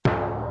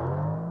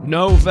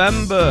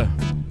November,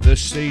 the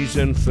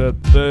season for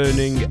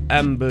burning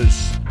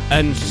embers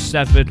and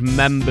severed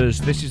members.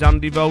 This is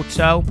Andy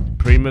Votel,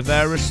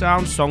 Primavera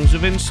Sound, Songs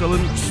of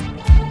Insolence.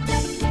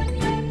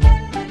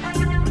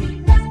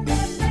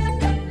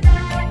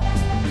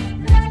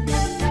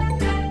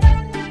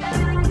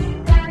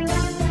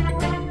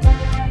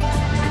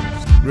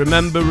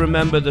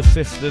 Remember the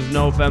 5th of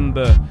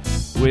November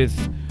with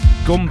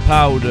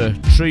Gunpowder,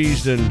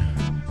 Treason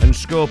and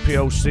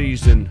Scorpio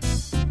Season,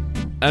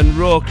 and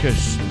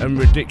raucous and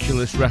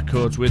ridiculous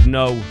records with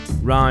no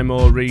rhyme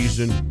or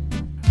reason.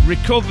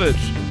 Recovered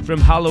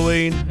from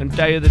Halloween and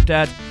Day of the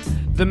Dead,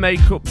 the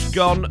makeup's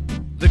gone,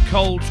 the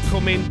cold's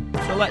coming,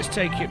 so let's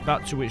take it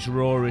back to its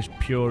rawest,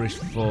 purest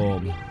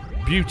form.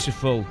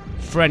 Beautiful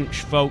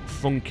French folk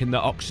funk in the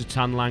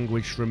Occitan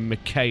language from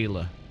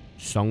Michaela,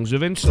 Songs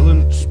of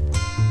Insolence.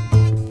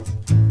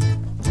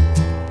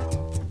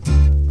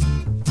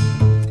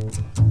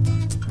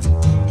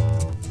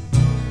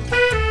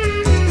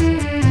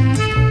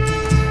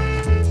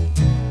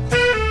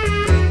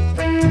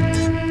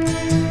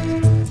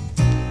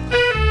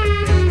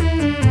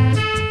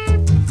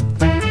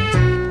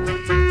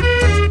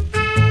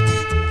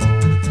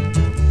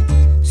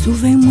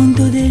 Sove un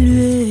mondo de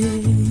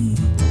lui,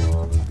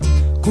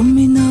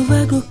 come un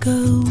vago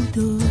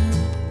caudo,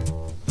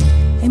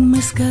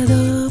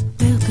 enmascado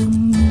per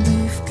un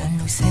buf, quand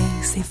le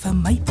cerf s'est fait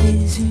mai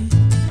pésu.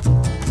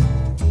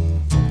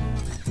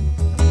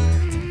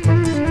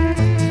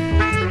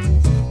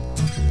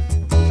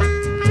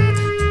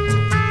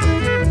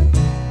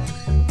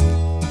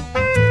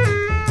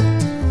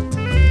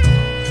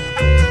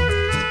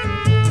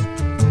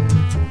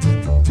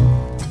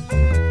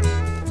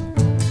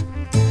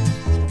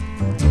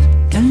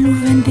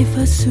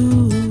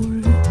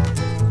 Azul,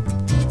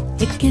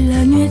 e che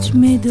la nuit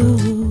me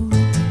do,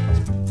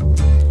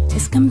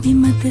 escampi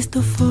ma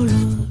testo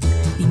folo,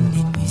 in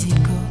de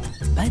musico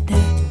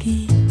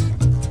badaki.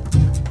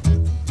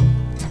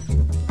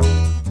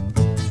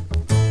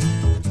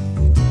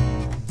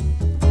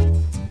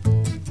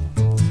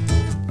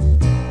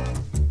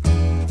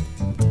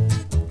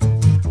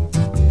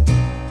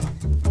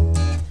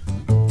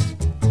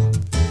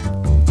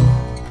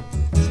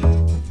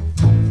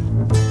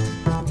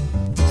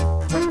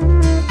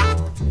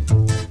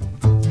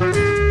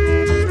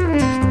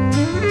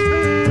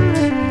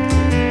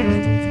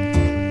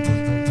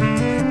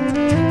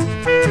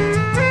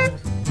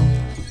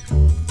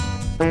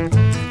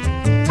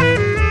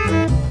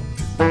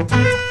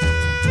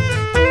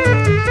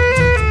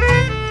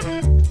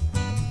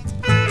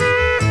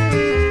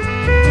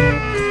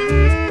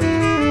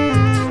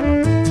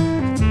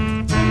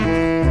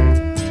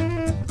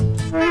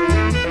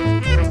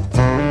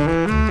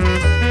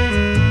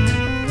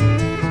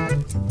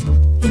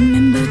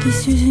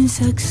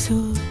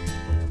 Saxo,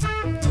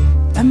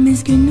 a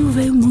mes que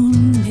nouvel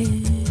monde,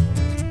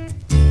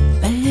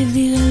 per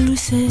vira lo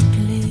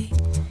secle,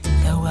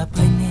 eu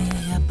apane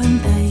a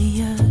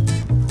pantalla.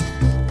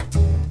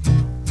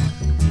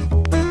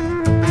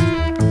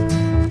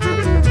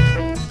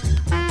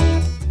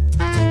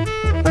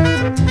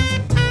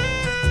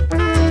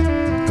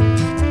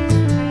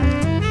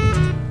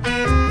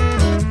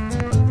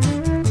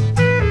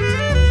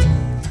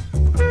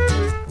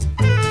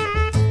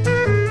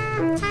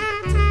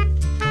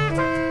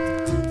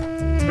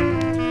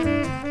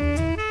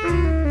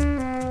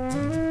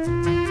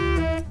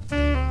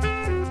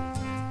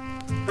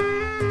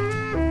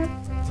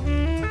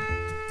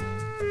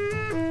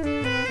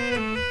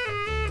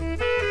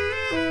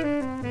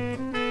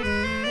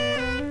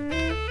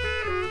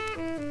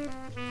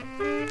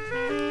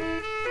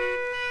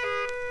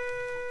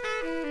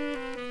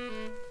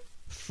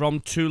 From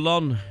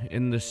Toulon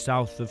in the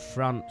south of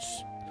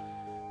France,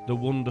 the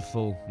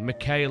wonderful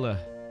Michaela.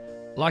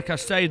 Like I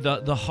say,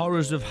 the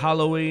horrors of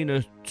Halloween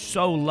are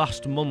so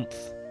last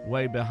month,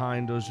 way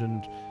behind us,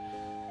 and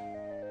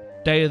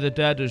Day of the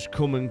Dead has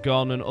come and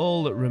gone, and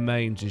all that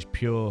remains is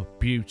pure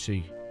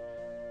beauty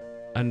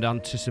and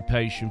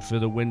anticipation for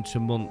the winter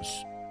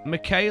months.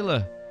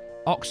 Michaela,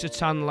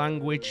 Occitan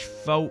language,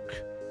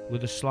 folk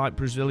with a slight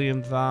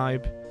Brazilian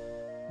vibe,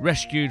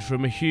 rescued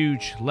from a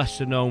huge,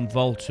 lesser-known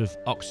vault of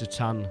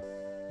Occitan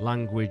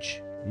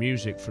language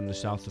music from the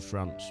south of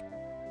France.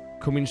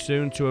 Coming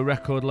soon to a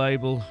record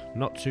label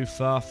not too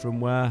far from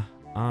where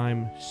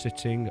I'm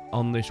sitting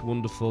on this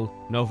wonderful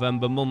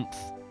November month.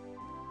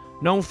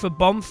 Known for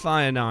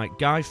Bonfire Night,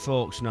 Guy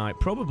Fawkes Night,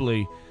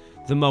 probably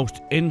the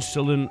most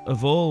insolent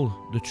of all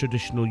the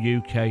traditional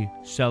UK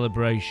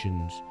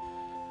celebrations.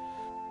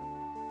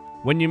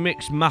 When you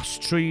mix mass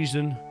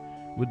treason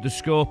with the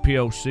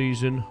Scorpio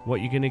season,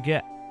 what you're going to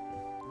get?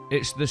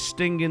 It's the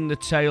sting in the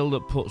tail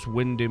that puts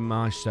wind in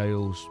my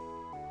sails.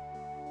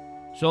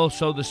 It's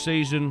also the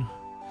season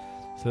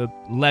for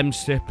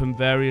Lemsip and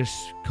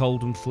various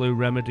cold and flu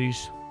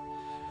remedies.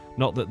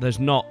 Not that there's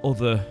not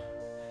other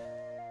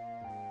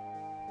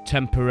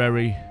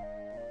temporary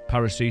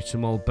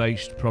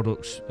paracetamol-based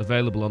products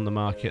available on the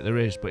market. There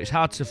is, but it's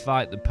hard to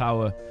fight the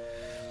power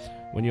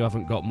when you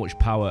haven't got much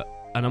power.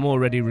 And I'm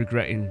already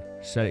regretting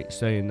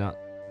saying that.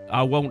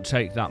 I won't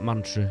take that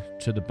mantra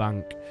to the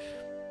bank.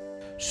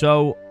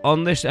 So,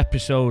 on this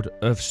episode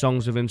of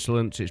Songs of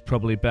Insolence, it's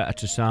probably better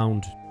to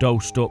sound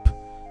dosed up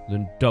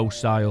than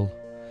docile.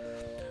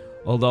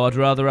 Although I'd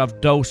rather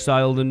have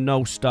docile than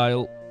no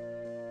style.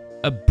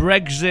 A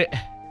Brexit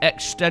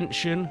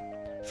extension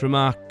from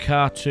our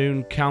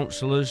cartoon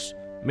counsellors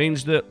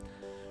means that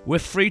we're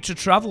free to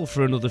travel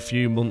for another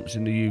few months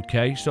in the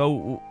UK.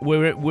 So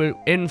we're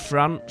in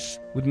France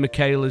with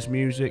Michaela's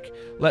music.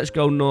 Let's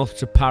go north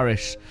to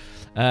Paris.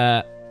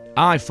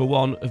 I, for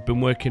one, have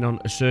been working on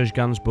a Serge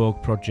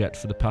Gainsbourg project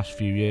for the past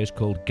few years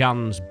called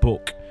Gans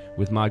Book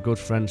with my good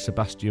friend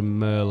Sebastian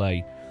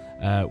Merlet.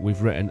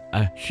 We've written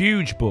a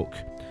huge book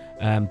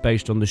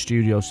based on the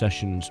studio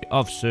sessions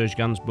of Serge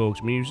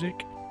Gainsbourg's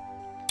music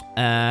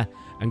and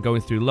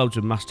going through loads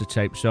of master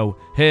tapes. So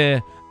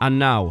here and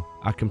now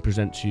I can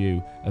present to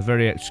you a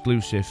very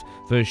exclusive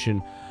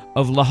version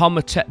of La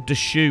Homme-tête de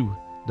Choux,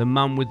 The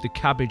Man with the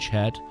Cabbage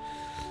Head,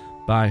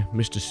 by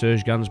Mr.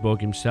 Serge Gainsbourg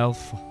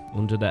himself,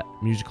 under the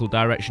musical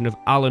direction of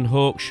Alan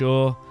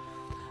Hawkshaw.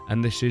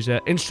 And this is an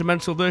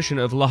instrumental version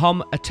of La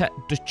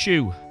Homme-tête de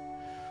Choux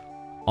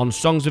on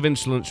Songs of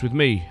Insolence with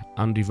me,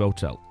 Andy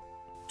Votel.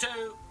 2,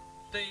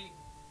 3,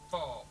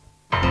 4.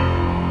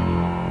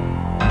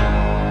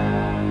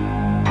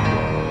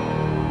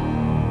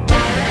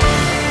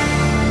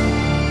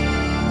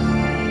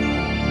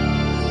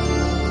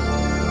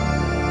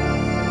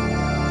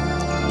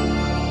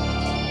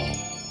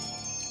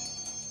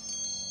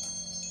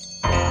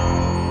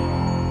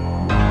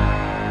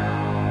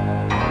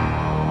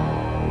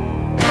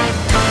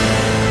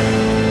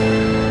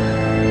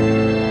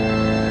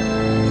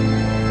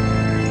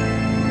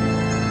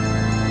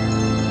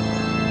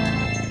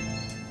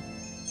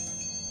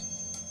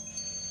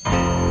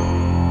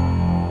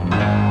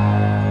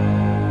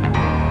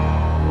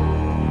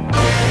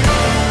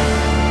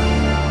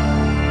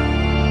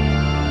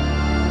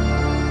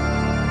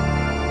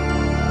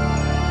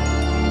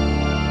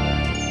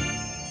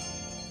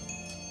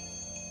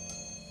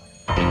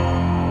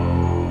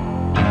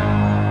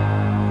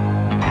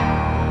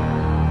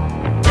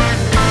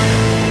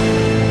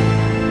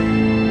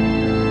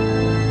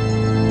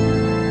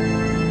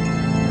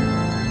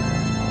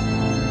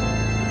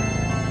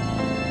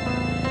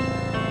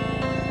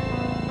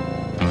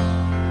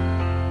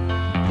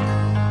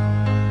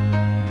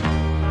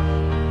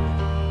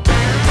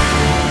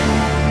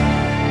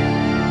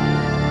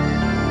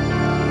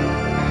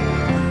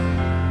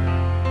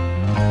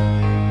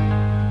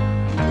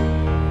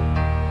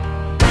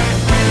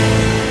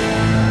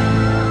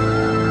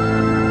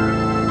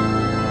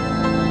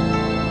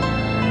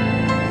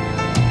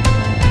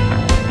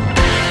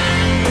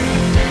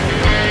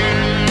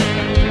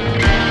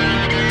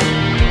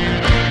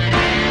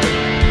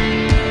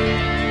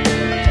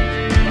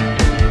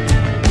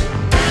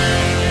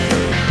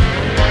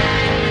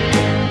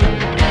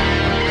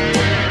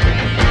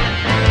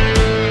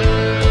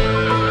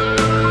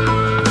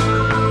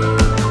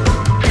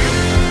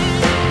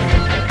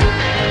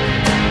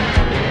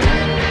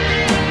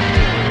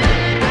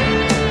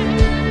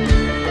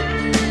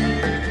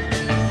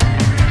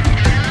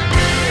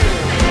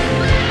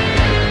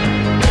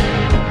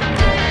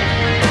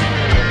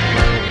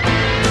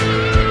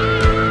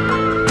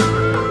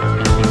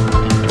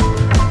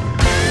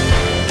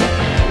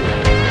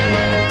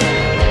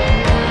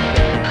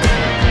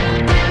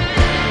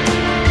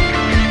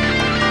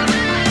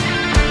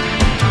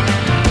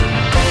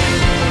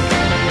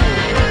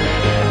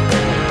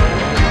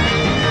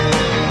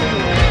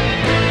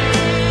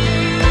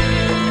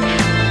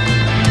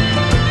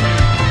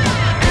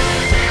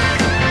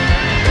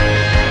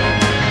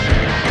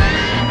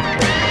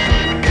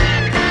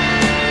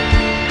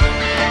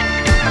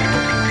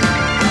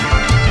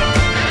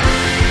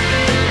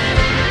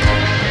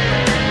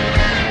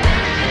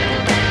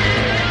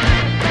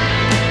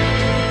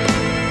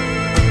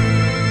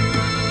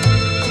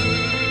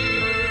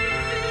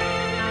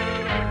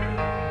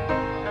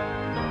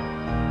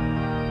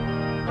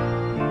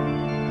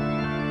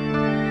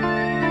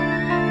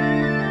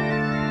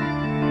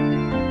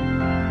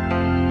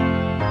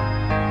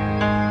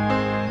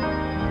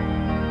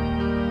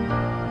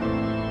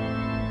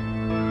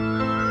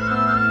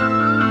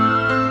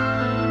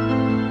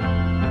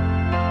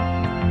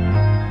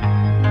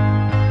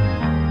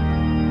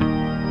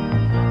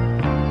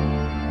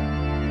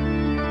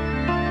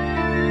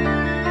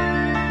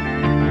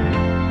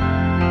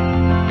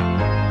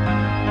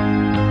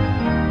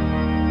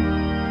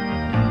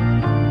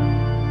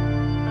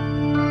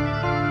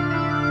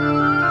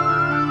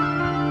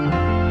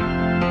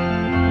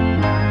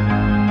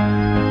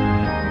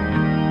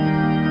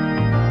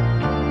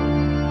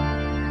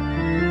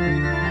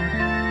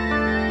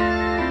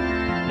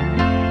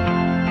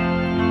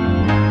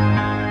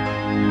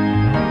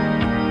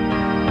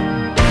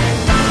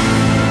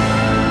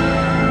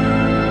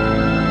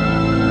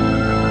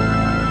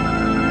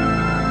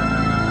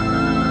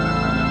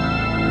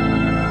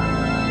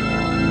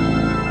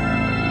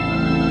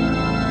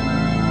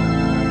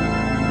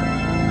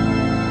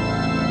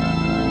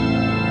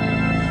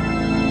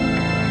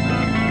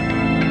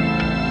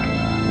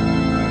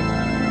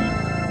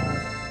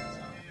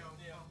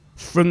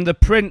 From the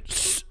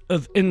Prince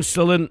of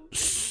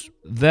Insolence,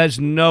 there's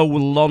no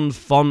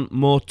l'enfant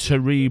more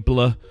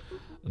terrible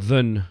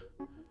than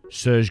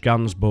Serge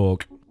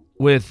Gainsbourg,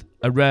 with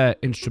a rare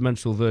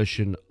instrumental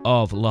version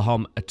of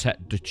L'Homme à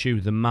tête de Tue,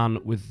 the man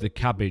with the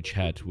cabbage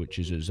head, which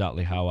is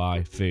exactly how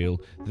I feel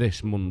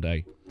this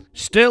Monday.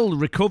 Still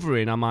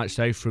recovering, I might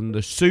say, from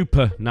the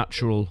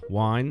supernatural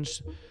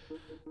wines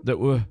that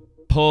were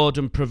poured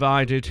and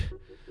provided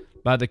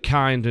by the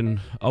kind and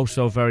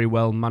also very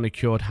well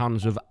manicured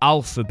hands of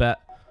Alphabet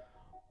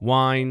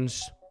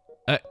Wines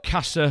at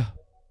Casa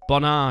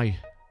Bonai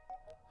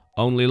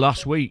only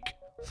last week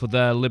for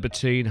their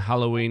Libertine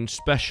Halloween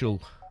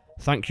special.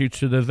 Thank you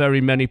to the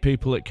very many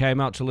people that came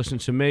out to listen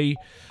to me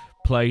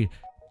play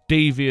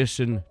devious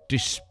and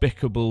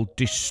despicable,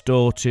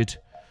 distorted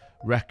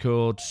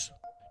records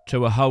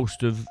to a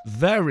host of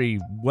very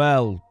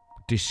well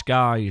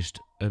disguised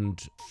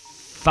and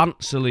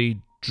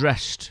fancily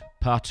dressed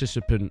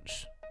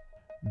participants.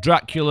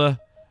 Dracula,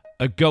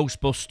 a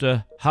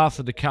Ghostbuster, half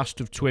of the cast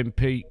of Twin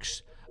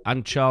Peaks,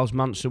 and Charles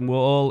Manson were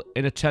all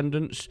in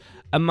attendance.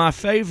 And my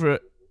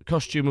favourite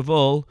costume of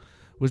all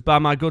was by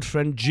my good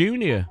friend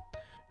Junior,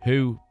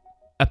 who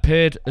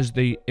appeared as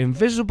the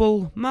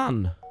Invisible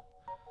Man,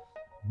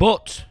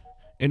 but,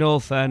 in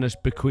all fairness,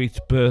 bequeathed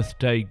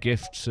birthday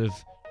gifts of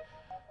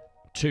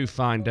 2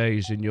 fine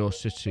days in your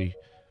city,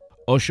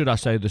 or should I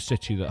say the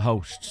city that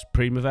hosts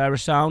Primavera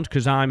Sound,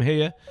 because I'm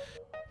here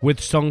with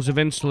Songs of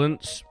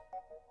Insolence.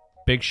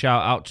 Big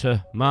shout out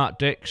to Mark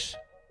Dix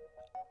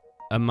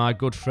and my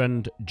good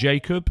friend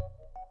Jacob,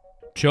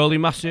 Charlie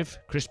Massive,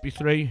 Crispy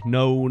 3,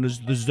 known as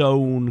the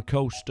Zone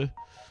Coaster.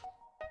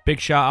 Big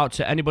shout out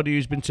to anybody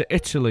who's been to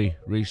Italy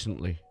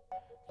recently.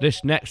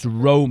 This next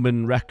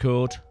Roman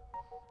record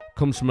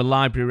comes from a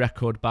library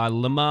record by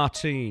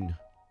Lamartine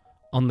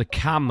on the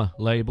Cam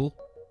label.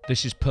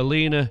 This is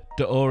Paulina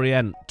de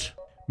Orient.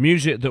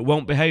 Music that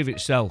won't behave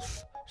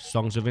itself.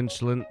 Songs of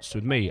Insolence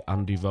with me,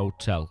 Andy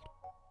Votel.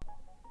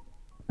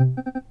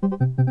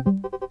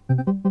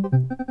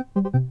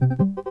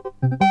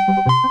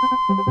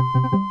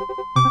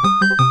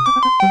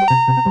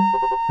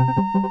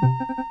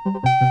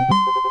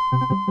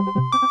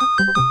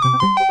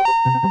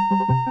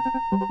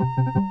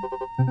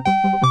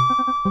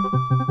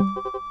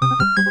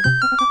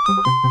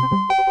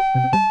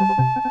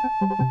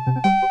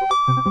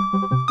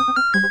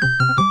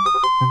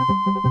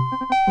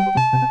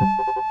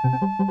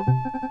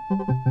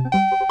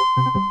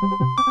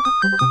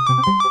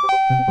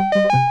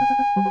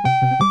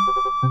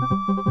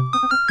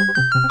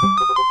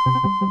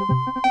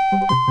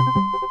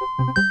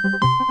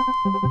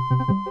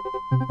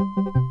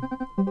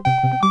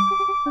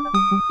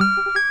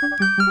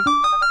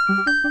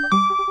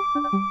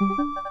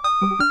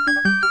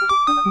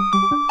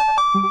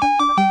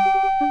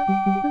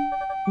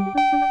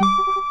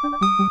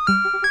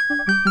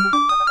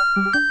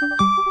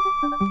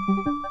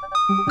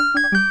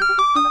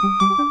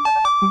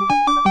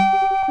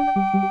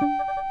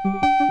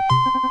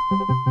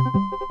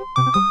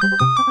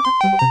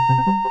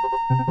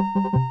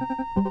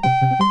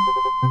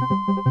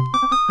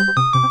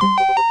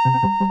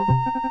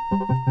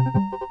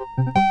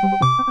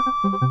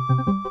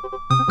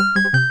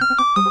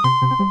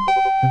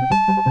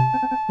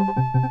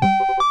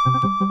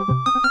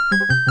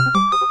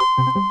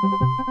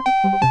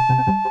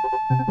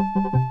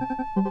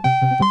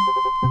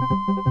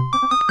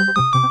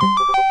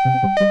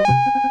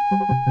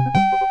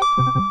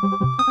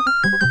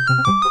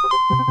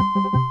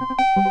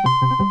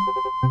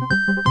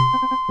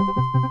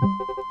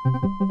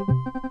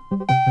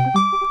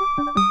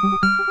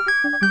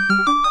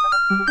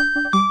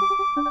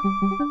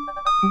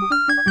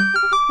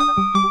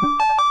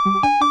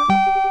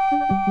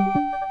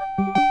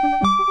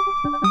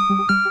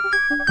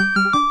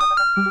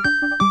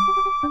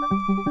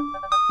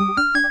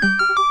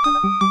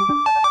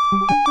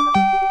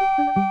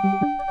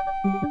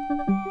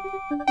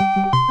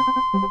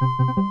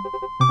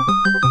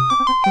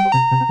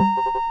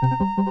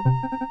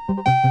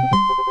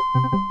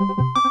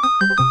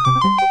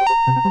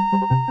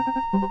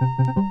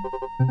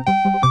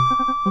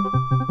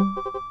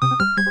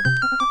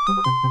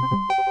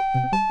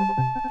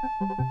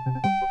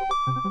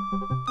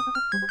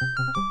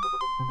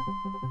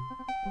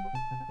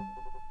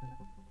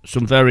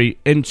 Some very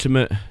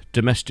intimate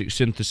domestic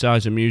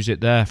synthesizer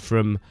music there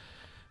from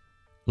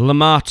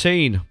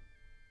Lamartine,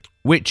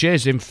 which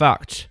is in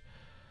fact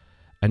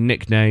a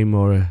nickname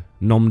or a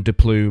nom de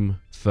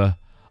plume for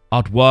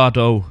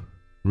Edoardo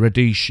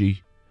Radici,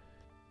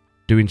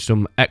 doing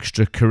some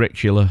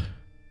extracurricular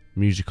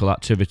musical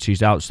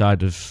activities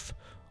outside of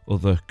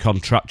other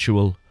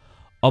contractual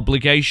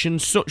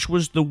obligations. Such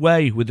was the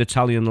way with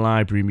Italian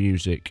library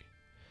music.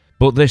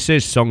 But this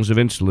is Songs of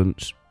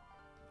Insolence,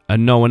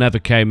 and no one ever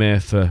came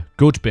here for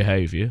good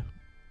behaviour.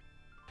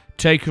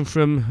 Taken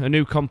from a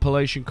new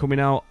compilation coming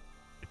out,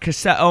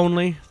 cassette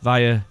only,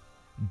 via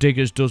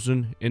Digger's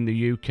Dozen in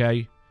the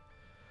UK,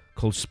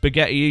 called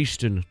Spaghetti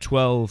Eastern,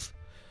 12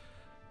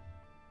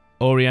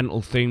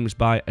 Oriental themes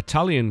by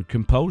Italian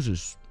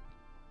composers.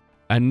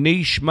 a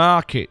niche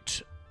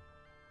market,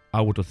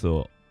 I would have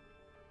thought.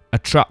 A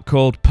track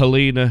called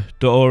Polina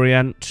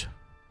d'Orient,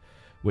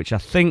 which I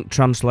think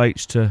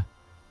translates to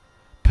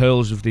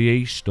Pearls of the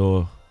East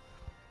or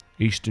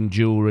Eastern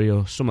Jewellery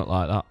or something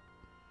like that.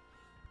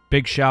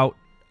 Big shout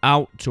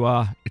out to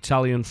our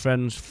Italian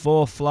friends,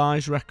 Four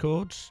Flies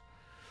Records.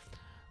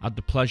 Had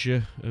the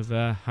pleasure of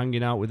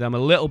hanging out with them a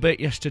little bit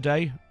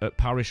yesterday at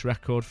Paris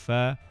Record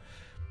Fair.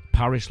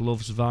 Paris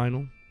Loves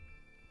Vinyl.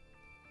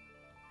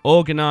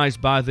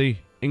 Organised by the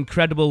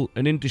incredible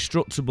and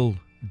indestructible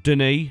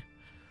Denis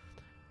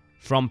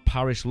from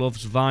Paris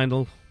Loves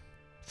Vinyl.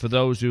 For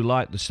those who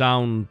like the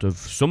sound of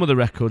some of the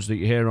records that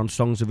you hear on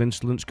Songs of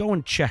Insolence, go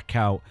and check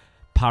out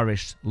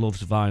Paris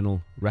Loves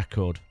Vinyl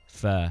Record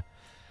Fair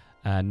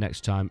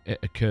next time it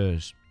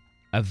occurs.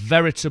 A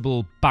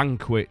veritable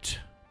banquet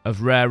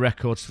of rare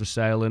records for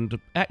sale and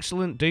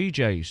excellent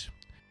DJs.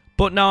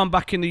 But now I'm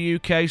back in the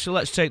UK, so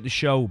let's take the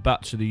show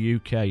back to the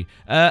UK.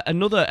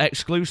 Another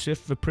exclusive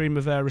for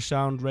Primavera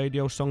Sound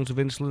Radio, Songs of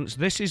Insolence.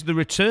 This is the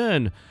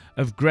return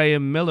of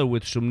Graham Miller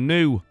with some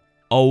new,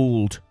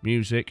 old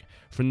music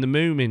from the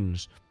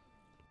Moomins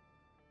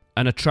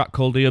and a track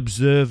called The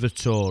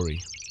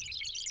Observatory.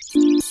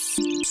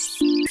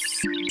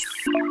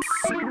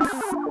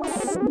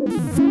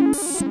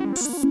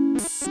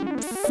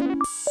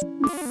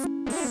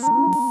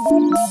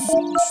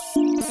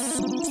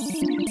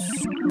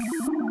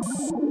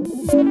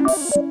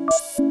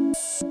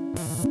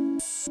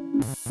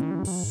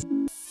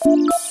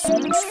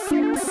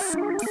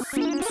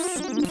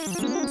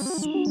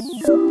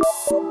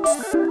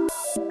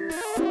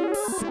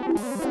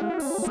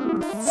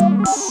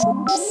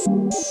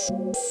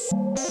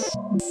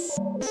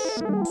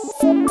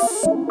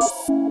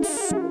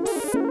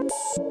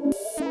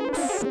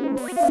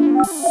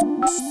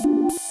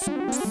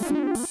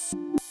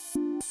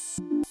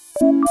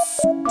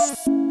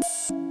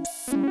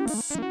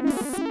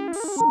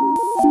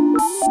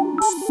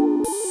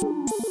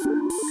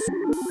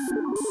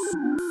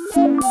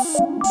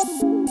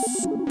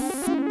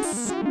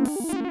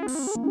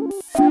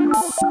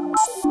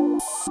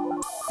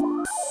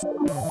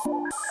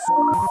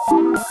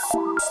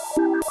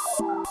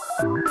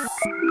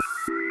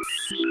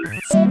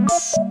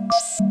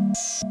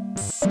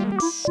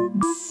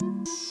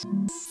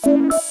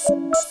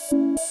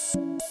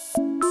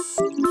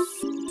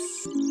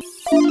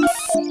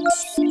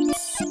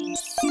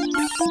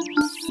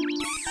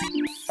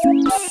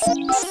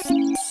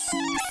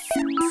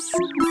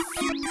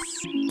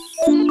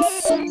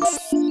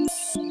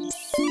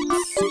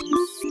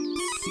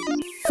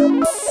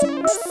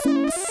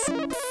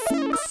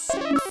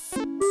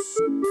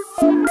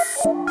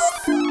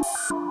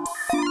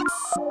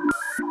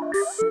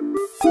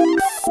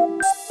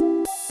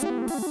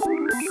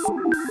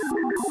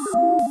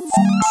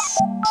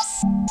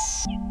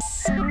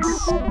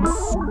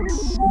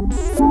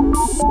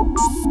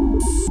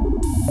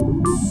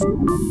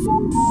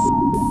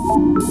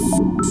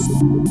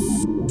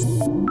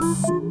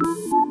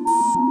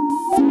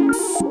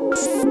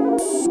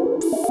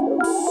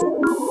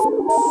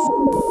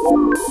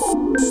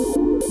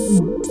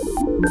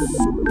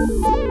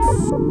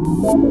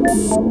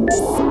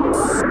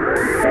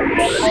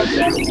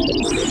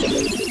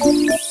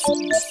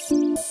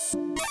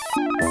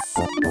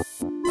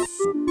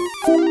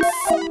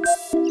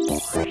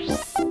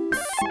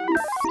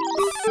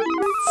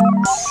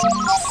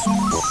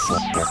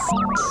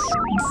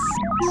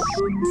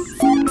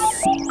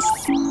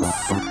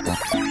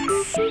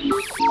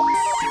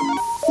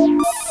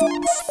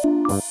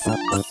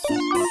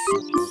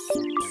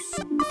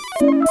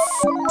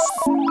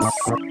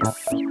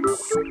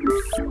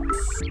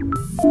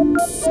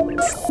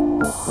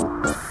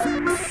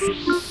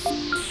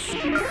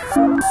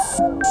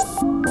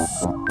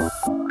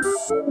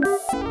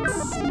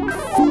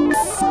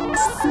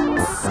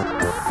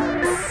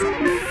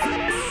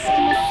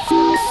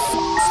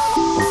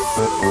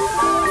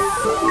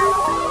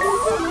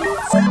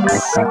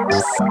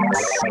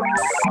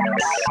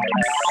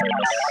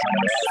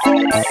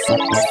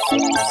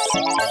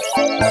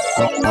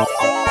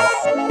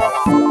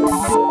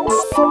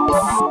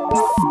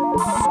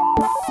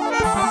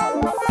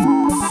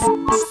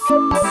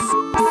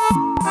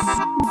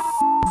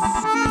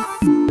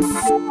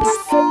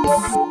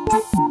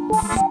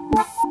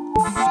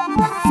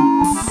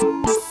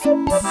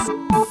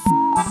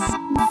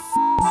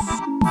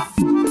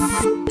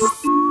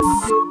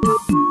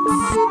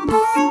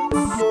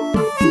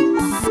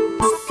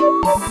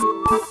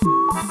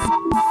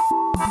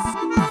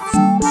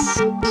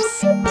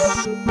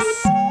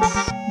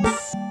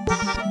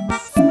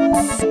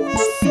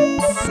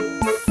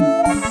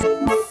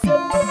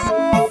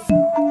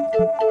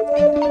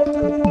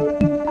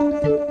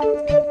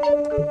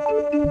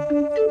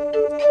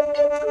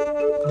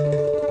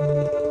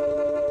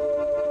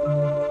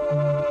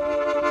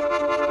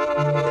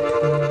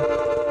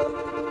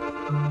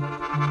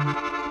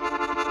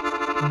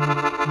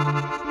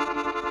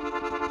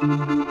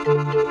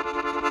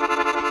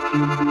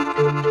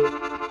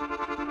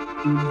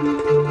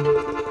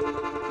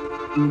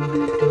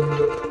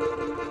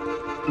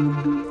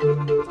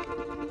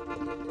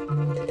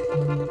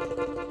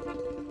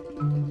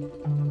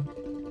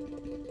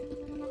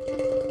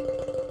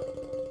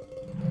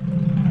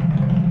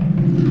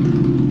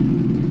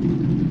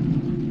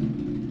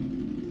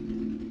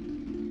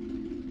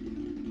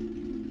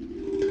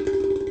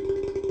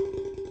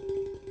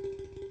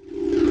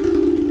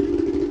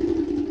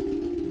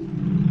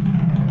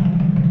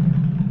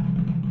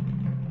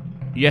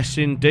 Yes,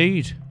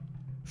 indeed.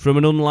 From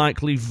an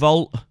unlikely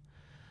vault,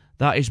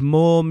 that is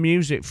more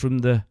music from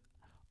the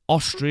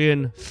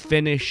Austrian,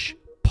 Finnish,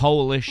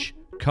 Polish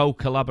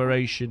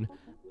co-collaboration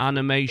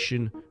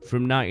animation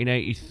from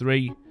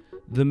 1983,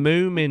 The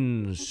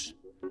Moomins.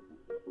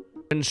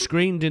 When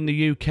screened in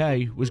the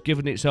UK, was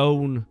given its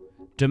own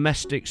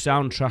domestic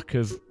soundtrack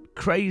of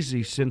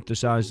crazy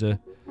synthesizer,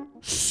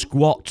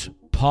 squat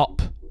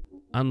pop,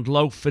 and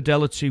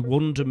low-fidelity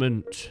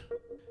wonderment,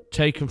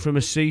 taken from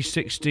a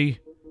C60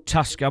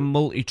 Tascam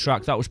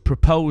multi-track that was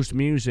proposed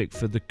music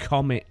for The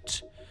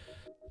Comet,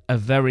 a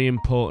very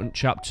important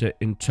chapter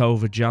in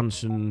Tove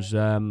Jansson's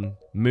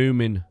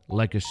Moomin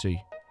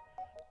legacy.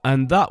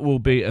 And that will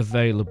be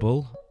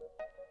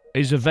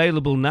is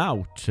available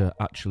now to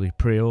actually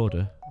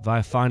pre-order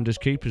via Finders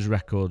Keepers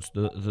Records,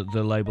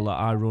 the label that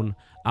I run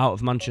out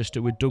of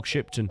Manchester with Doug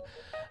Shipton,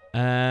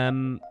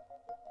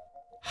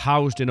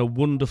 housed in a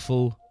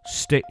wonderful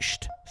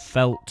stitched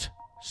felt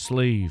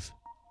sleeve.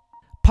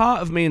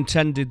 Part of me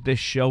intended this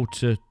show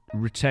to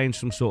retain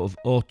some sort of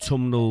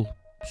autumnal,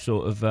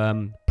 sort of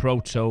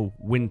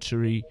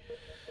proto-wintry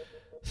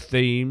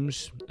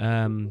themes,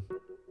 but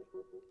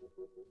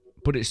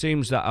it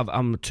seems that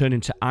I'm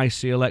turning to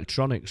icy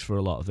electronics for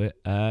a lot of it.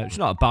 It's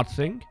not a bad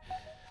thing.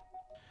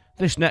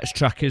 This next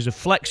track is a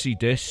flexi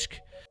disc,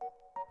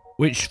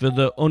 which for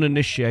the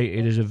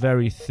uninitiated is a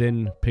very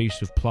thin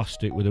piece of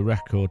plastic with a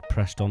record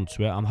pressed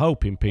onto it. I'm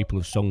hoping people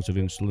of Songs of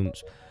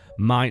Insolence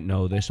might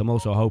know this. I'm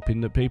also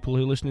hoping that people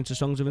who are listening to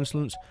Songs of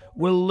Insolence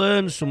will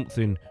learn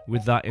something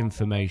with that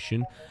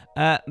information.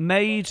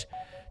 Made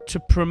to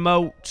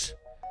promote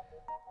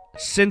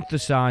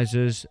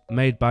synthesizers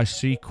made by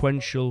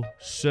Sequential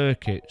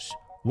Circuits.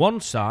 One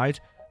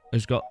side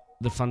has got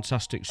the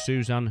fantastic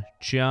Suzanne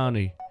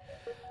Ciani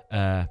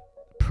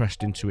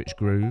pressed into its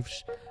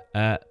grooves,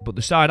 but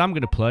the side I'm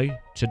going to play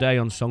today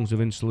on Songs of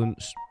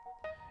Insolence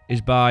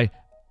is by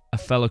a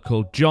fella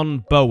called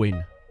John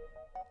Bowen.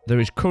 There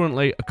is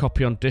currently a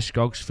copy on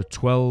Discogs for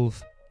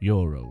 €12.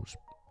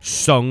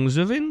 Songs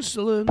of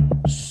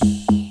Insolence.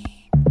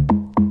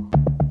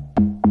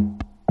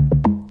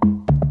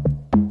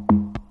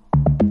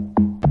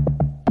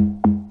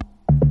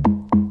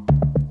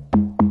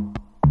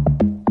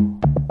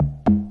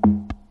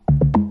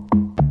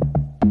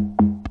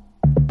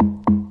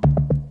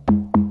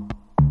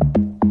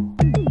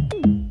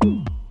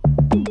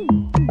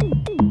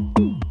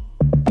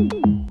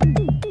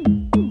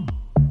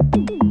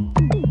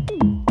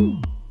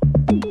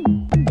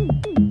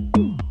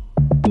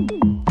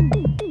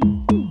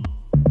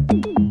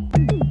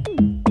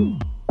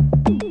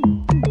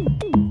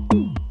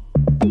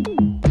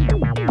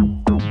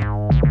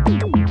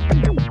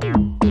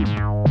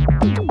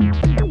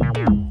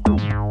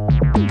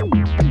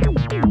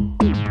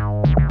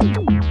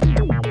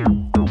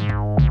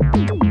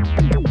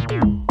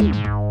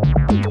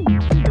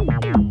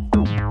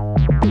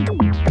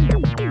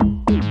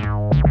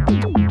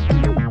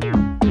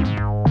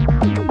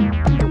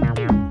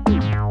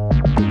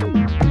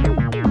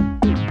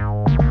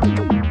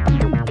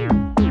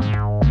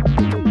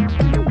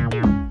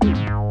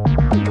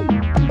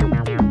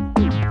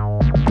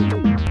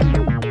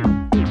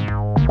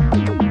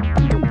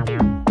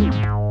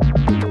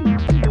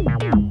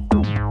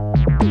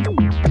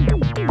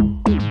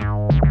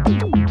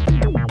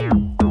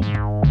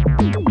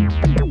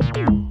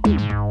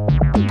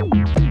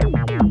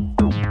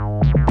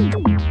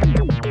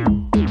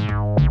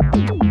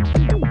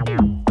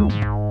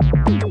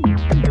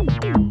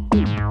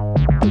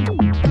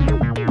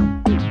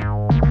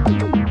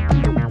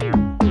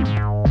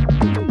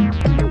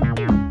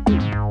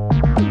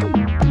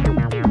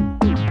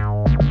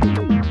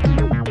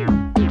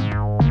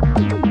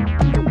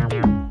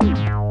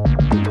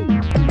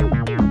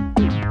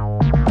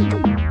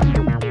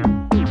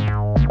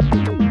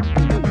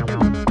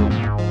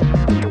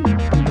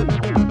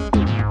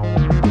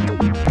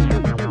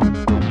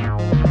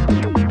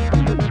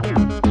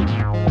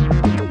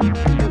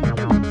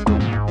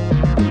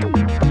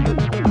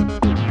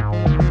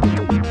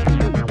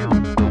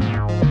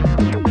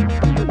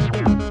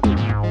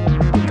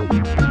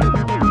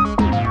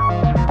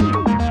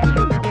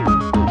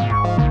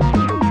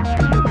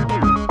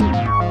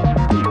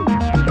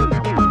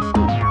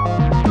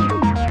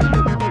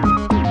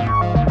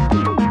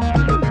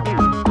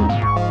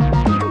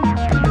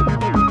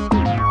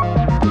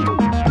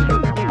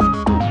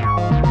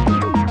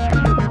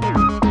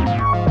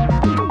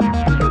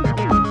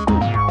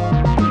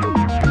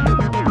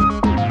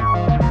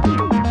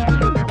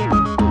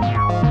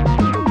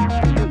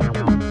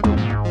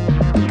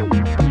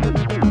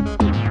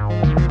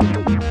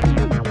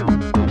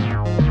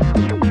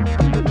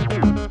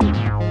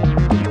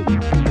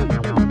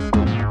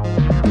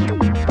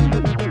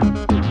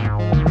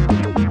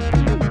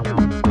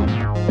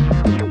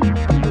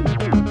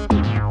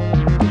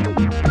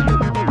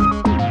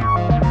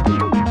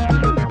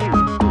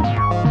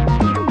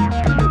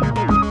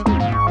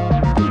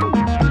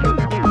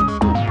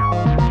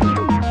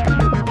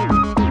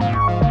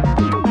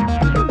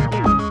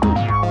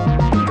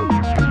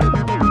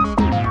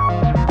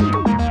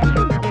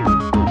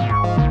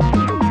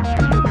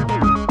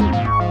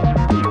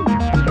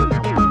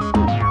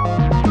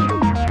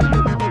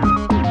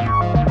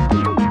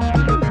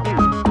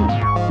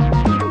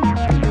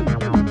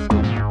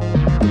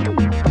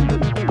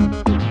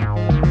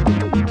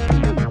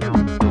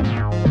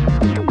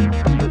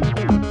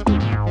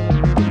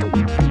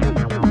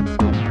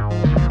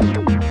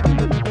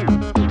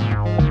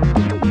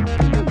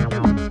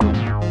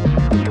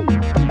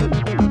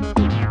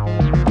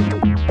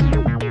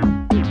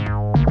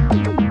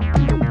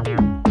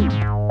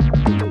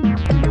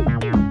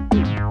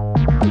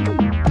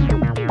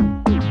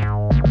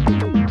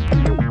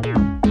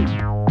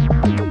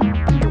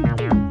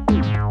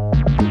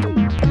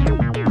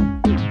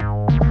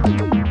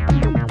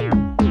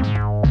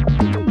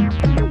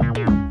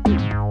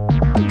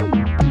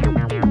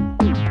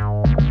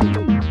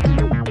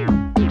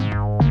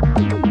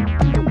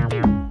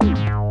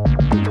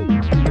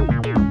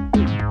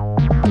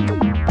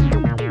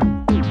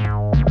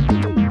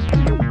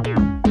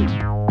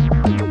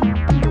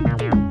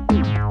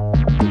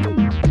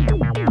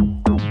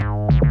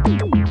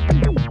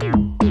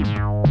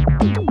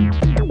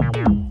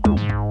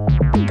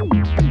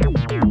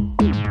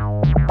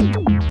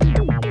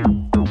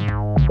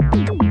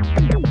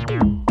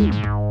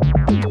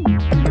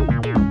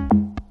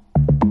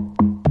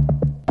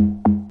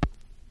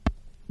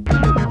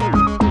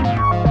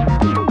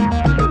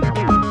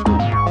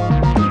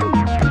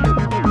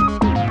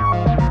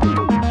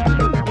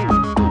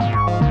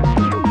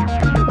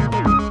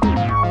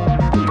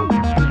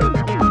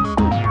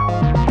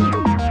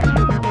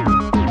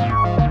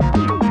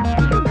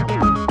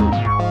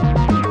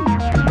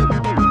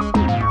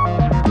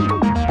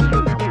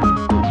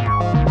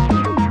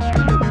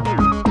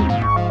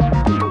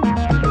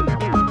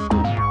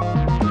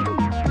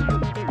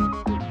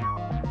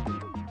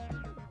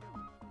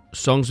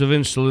 Songs of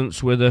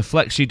Insolence with a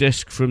flexi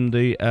disc from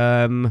the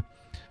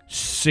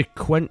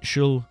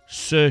Sequential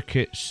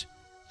Circuits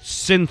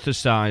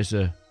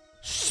Synthesizer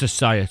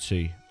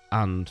Society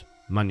and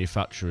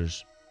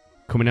Manufacturers,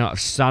 coming out of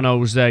San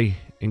Jose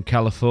in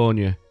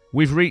California.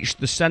 We've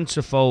reached the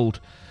centerfold,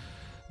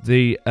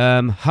 the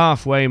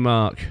halfway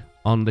mark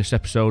on this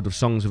episode of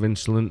Songs of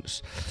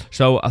Insolence,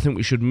 so I think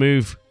we should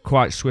move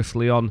quite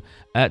swiftly on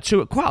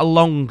to quite a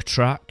long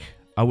track,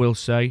 I will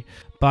say,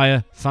 by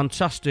a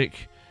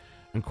fantastic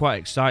and quite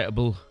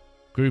excitable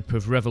group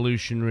of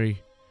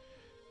revolutionary,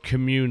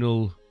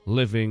 communal,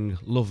 living,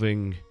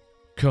 loving,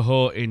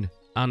 cohorting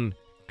and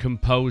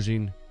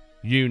composing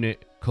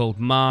unit called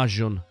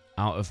Marjon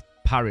out of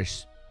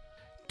Paris,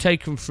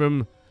 taken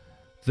from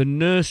the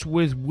Nurse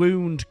with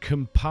Wound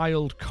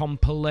compiled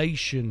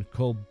compilation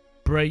called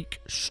Break,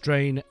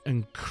 Strain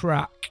and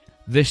Crack.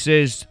 This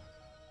is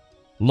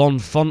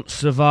L'Enfant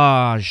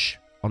Sauvage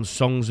on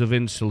Songs of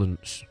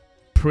Insolence.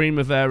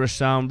 Primavera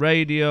Sound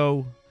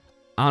Radio,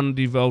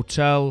 Andy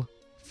Votel,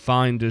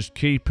 Finders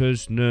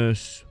Keepers,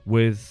 Nurse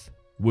with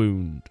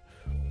Wound.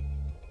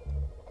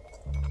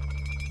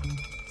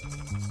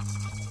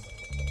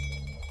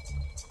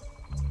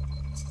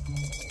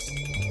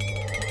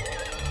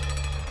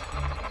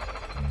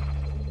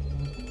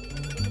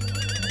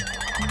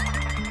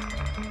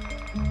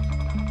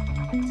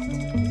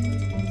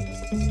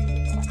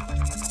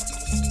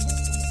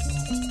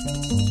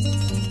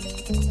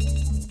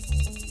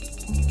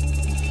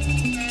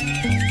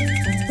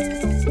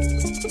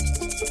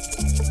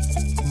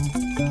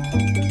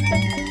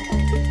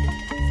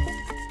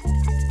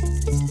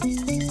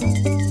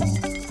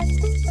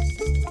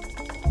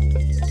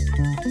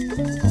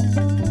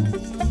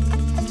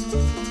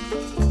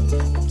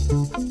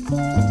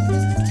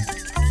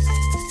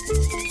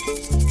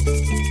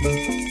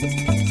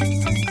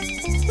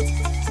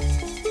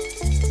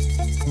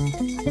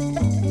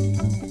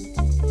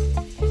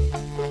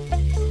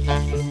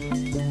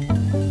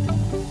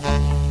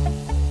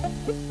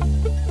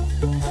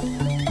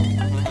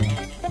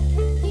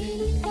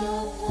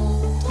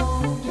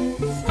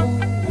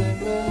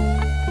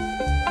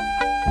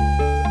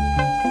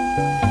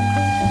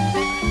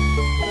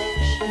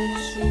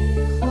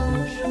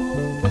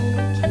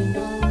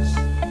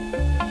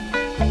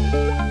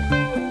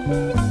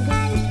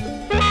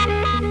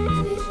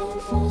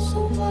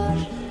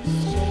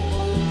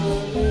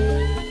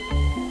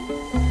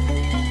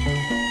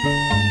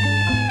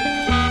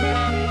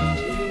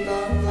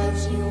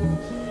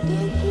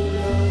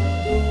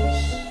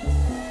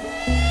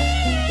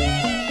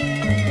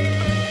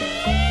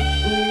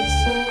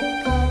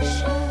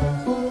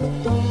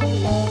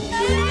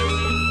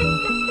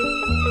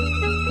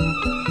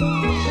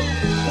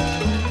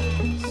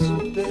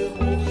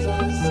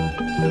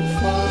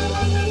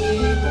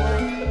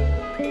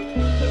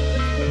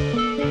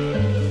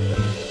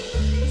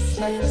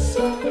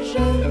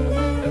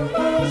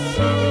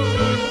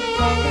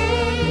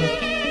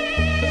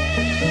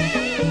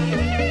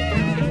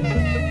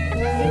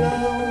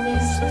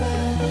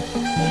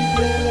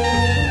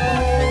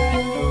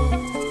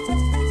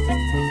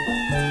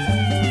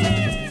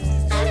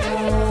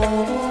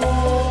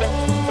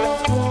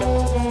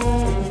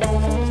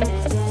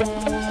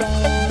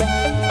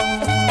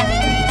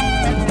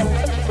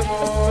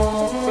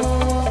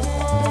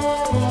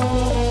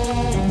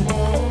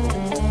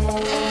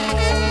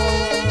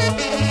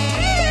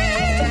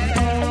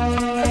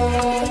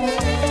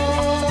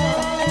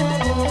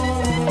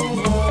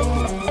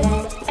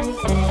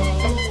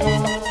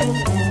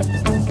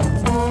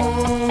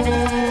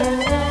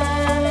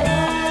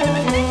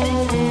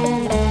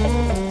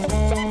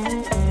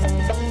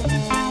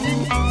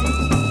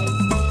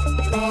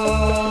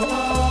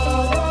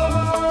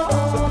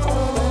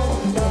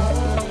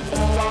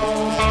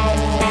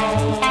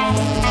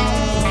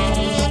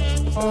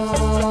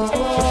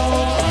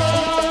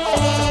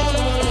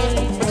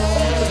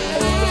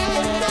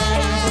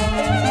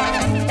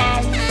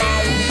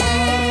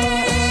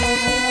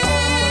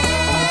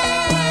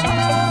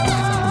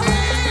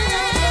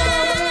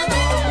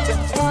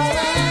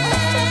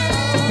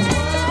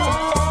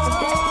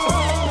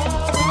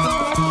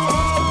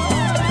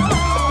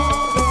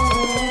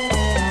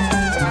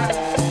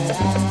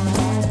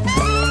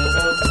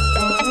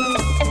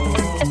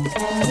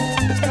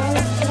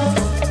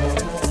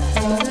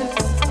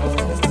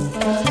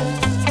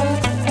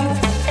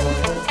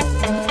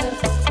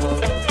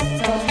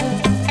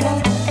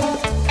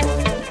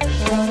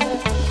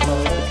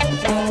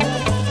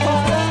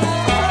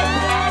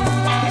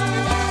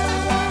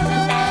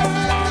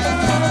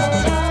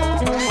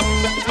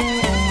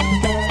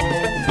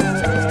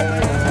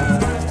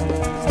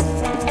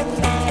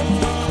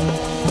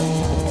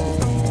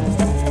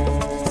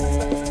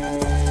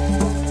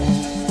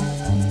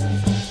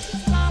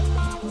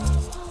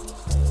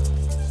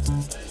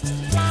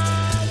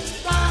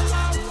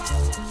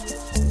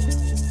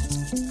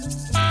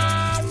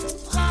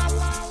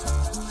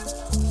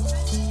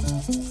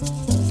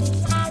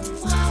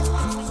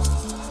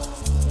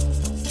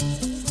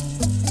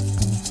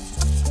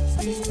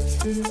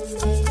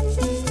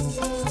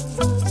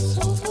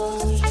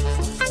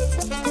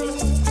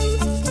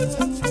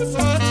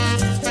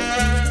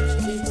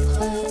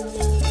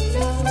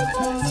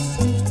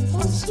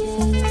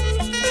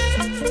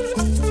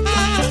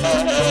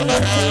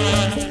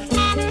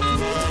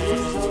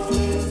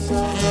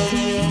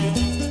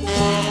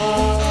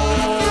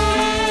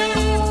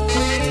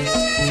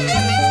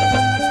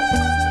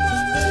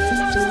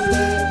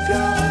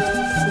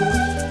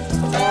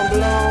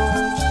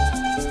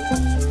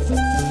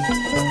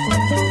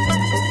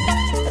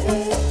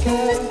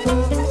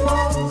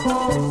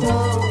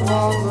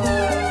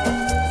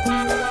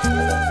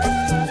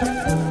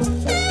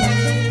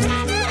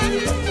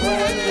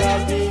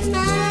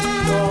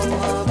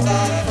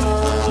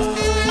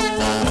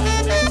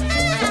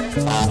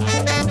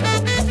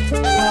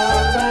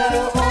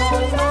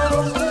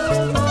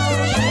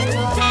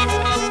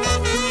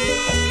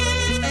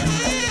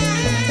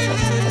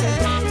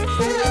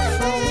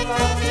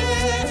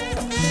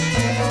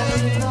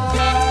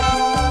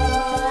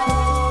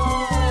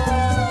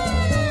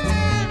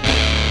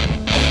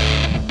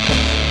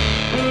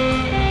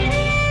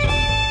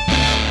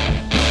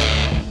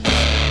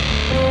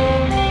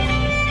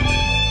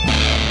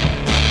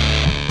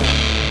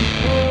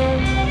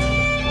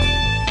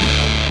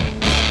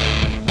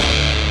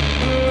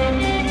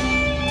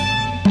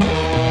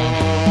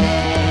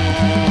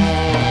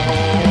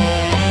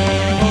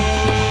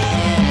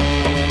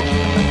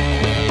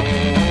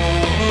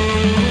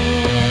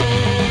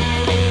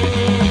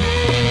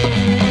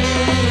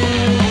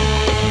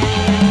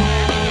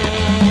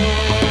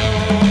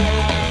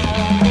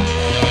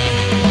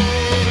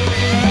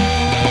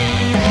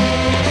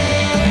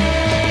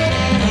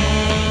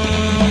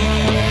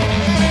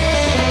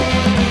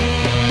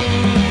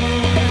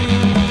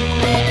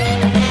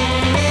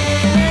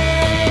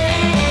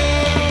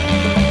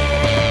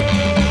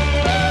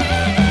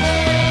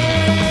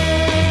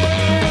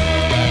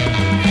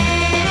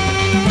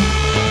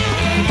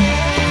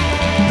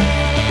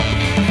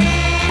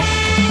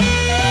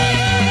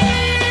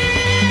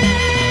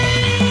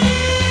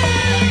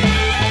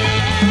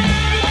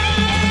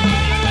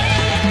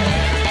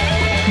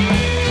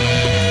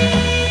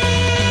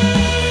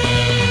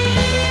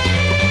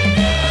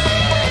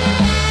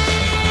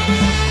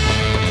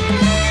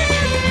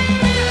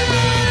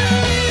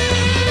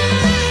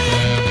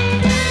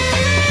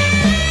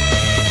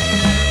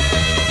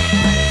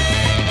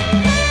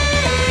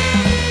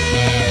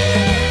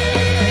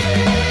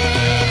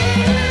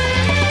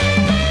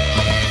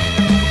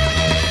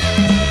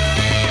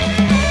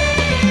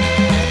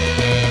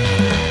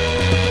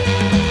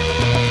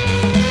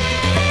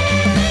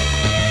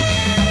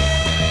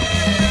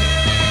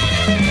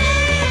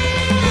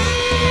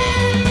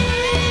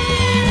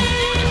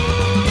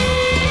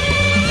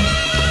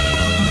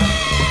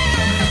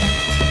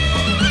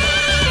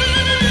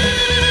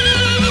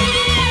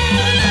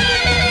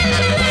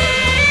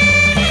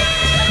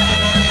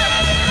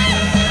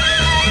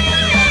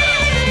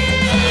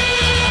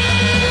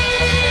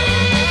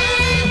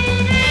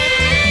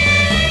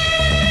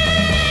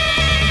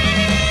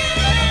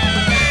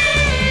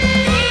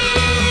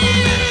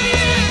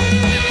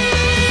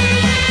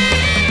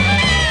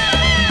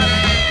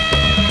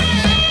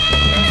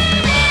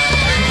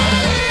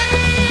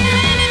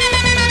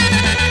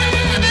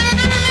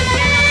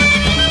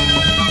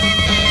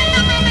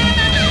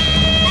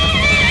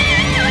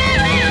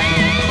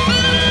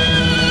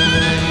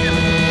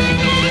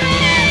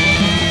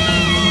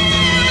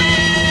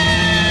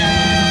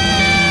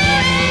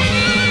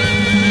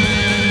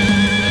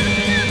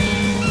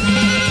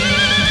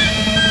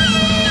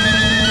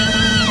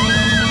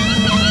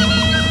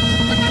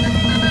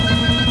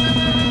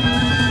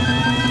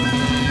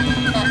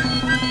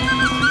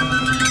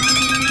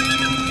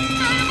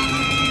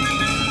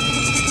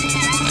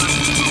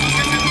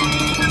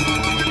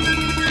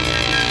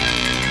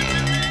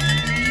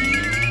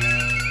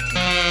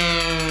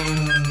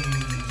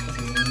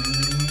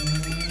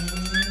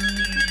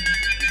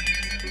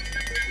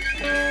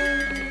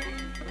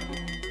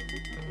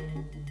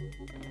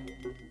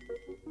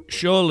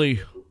 surely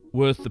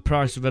worth the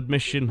price of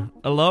admission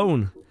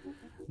alone.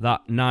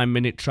 That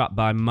 9-minute track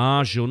by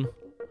Marjun,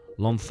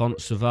 L'Enfant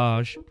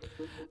Sauvage,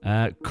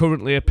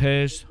 currently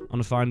appears on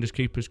a Finders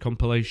Keepers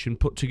compilation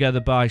put together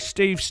by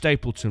Steve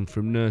Stapleton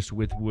from Nurse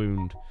with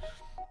Wound.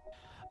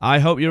 I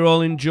hope you're all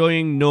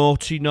enjoying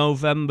Naughty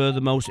November, the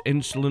most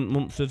insolent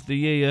month of the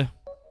year.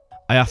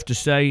 I have to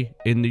say,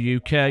 in the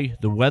UK,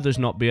 the weather's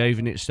not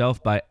behaving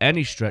itself by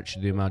any stretch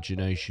of the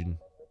imagination.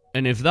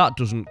 And if that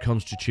doesn't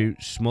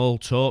constitute small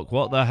talk,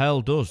 what the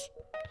hell does?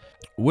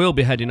 We'll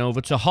be heading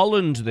over to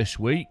Holland this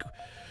week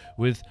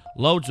with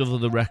loads of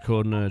other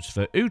record nerds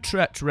for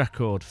Utrecht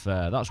Record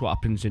Fair. That's what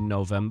happens in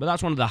November.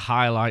 That's one of the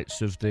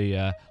highlights of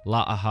the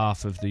latter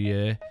half of the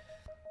year.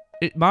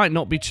 It might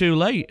not be too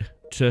late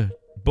to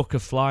book a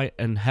flight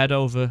and head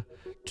over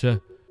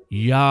to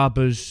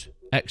Jaarbeurs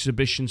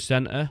Exhibition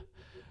Centre,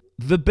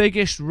 the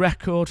biggest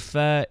record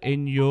fair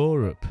in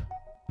Europe.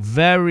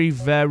 Very,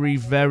 very,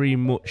 very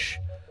much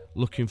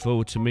looking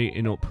forward to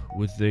meeting up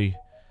with the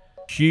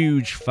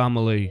huge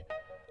family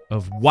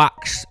of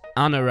wax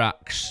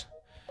anoraks,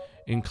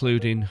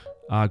 including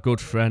our good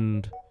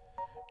friend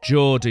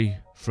Geordie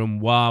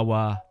from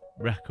Wawa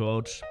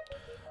Records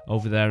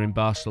over there in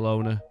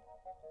Barcelona.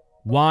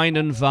 Wine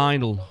and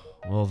Vinyl,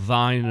 or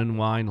Vine and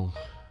Vinyl,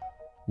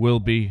 will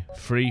be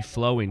free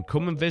flowing.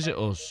 Come and visit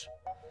us.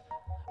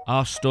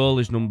 Our stall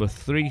is number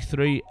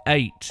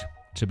 338,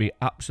 to be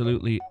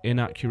absolutely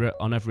inaccurate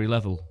on every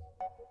level,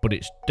 but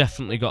it's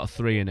definitely got a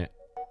 3 in it.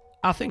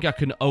 I think I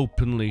can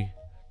openly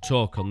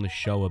talk on this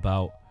show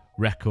about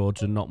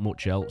records and not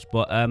much else,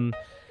 but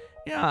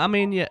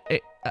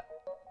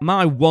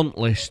my want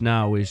list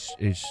now is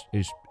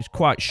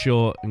quite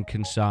short and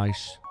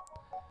concise,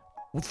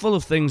 full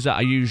of things that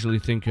I usually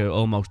think are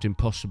almost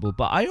impossible,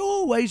 but I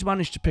always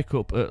manage to pick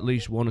up at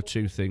least one or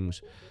two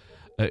things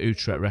at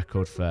Utrecht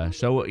Record Fair.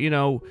 So,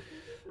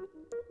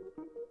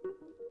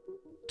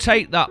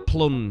 take that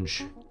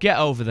plunge. Get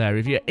over there.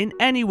 If you're in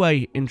any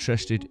way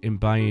interested in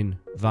buying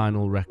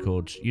vinyl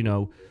records,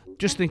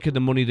 just think of the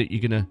money that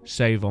you're going to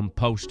save on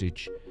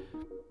postage.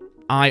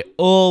 I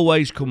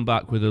always come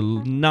back with a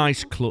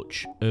nice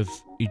clutch of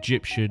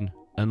Egyptian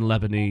and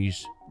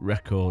Lebanese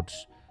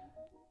records.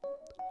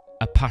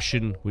 A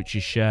passion which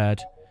is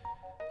shared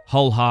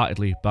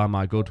wholeheartedly by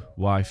my good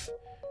wife,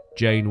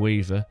 Jane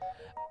Weaver.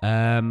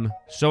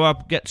 So I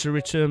get to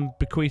return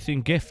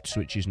bequeathing gifts,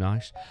 which is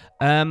nice.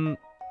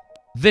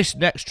 This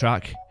next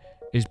track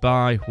is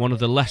by one of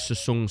the lesser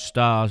sung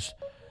stars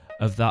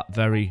of that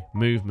very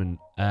movement,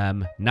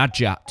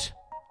 Najat,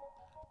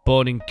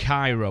 born in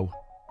Cairo.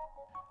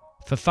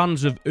 For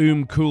fans of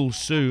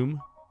Kulthum,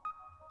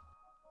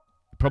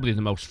 probably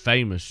the most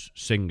famous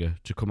singer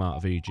to come out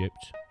of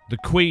Egypt, the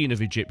queen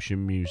of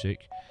Egyptian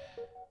music,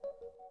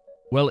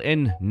 well,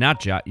 in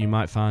Najat you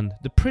might find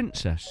the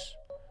princess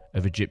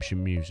of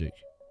Egyptian music.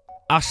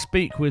 I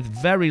speak with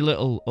very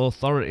little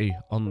authority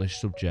on this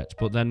subject,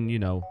 but then,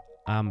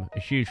 I'm a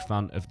huge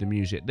fan of the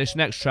music. This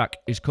next track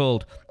is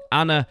called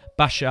Anna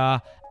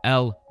Bashar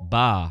El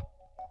Bar.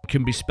 It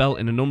can be spelt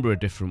in a number of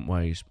different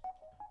ways,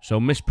 so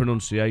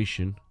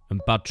mispronunciation and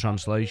bad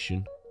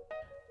translation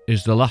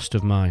is the last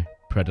of my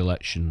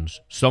predilections.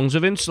 Songs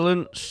of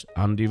Insolence,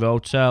 Andy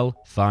Votel,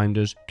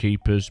 Finders,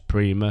 Keepers,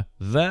 Prima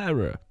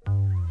Vera.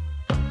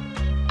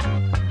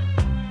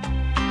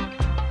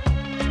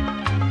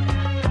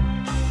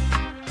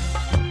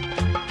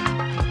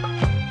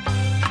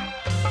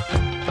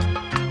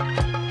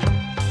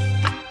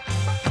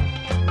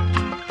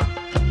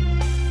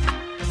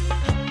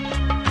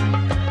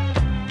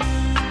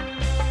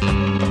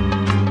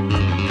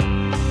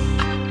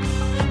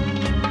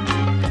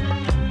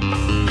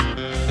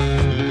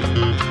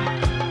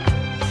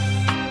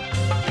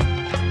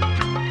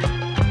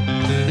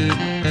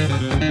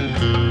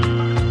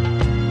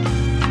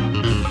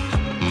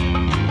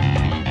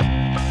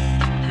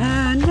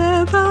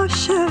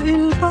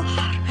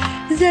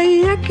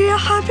 زيك يا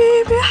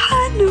حبيبي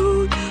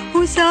حنون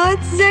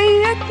وساعات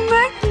زيك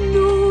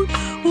مجنون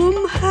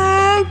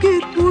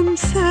ومهاجر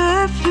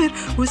ومسافر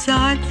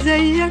وساعات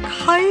زيك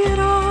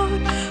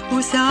حيران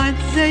وساعات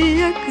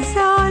زيك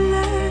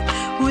زعلان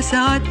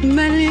وساعات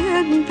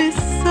مليان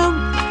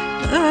بالصبر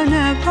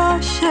أنا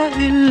بعشق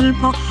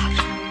البحر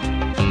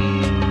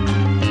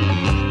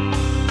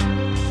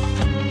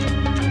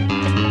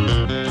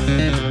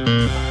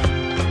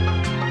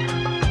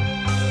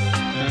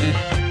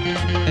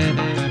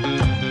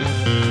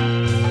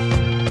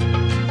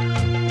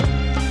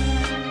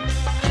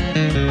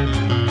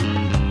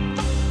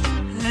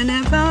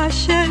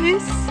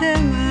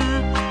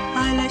السماء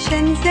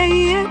علشان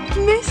زيك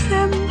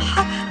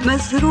مسامحة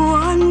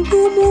مزروعة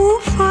نجوم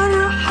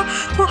وفرحة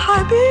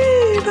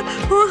وحبيبة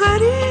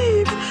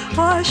وغريبة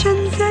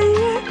وعشان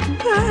زيك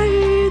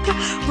بعيدة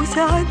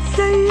وساعات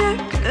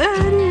زيك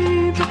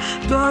قريبة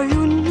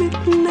بعيون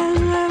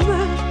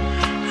متنغمة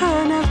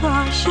أنا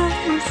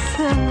بعشق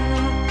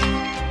السماء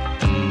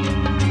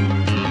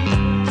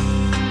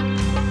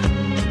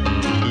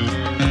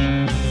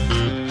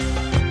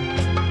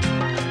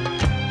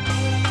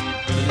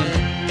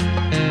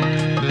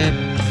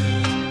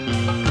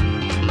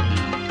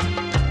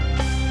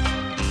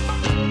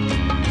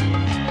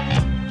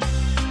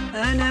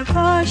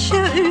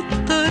بعشق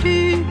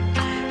الطريق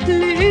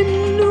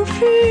لأنه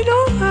في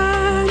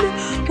لغانا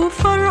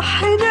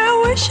وفرحنا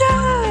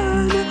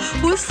وشانا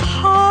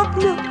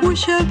وصحابنا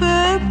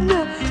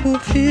وشبابنا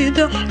وفي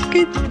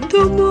ضحكة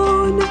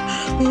دموعنا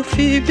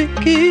وفي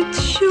بكيت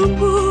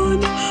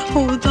شموعنا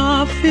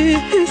وضعفي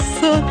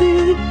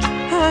الصديق.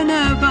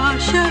 أنا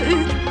بعشق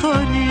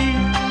الطريق.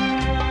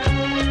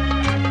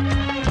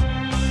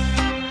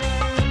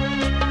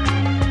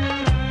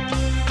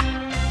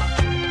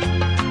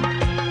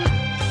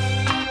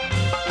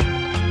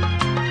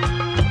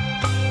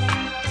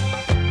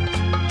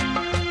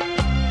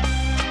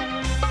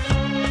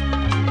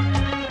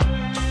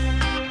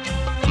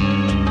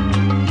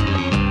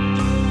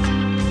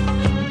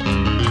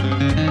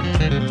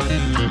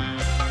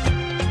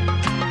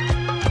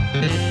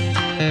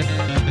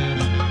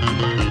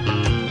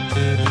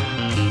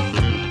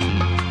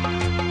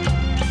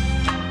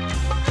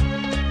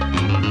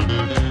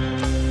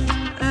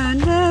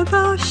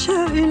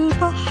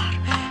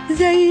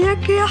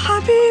 زيك يا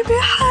حبيبي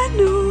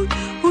حنون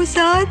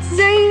وساعات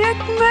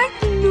زيك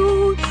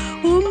مجنون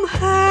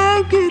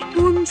ومهاجر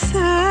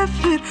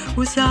ومسافر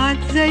وساعات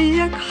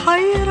زيك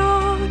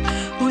حيران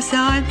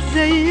وساعات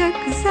زيك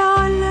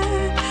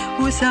زعلان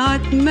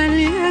وساعات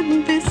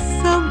مليان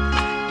بالصبر.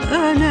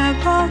 أنا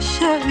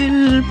بعشق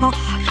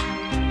البحر.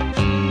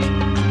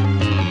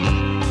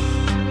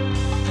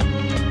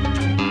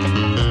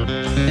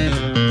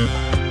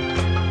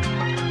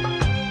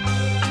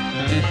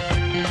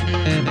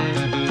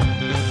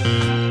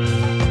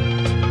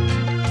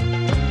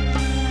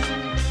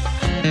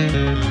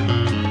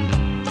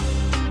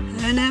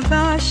 أنا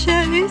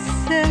بعشق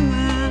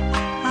السماء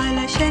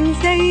علشان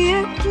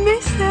زيك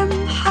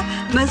مسامحة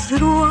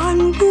مزروعة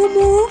نجوم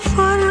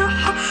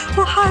وفرحة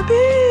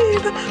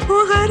وحبيبة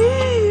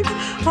وغريبة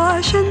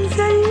وعشان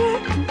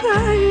زيك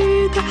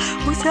بعيدة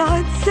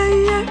وساعات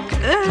زيك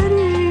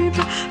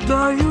قريبة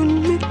بعيون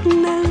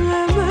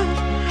متنغمة.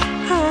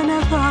 أنا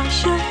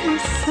بعشق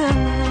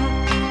السماء.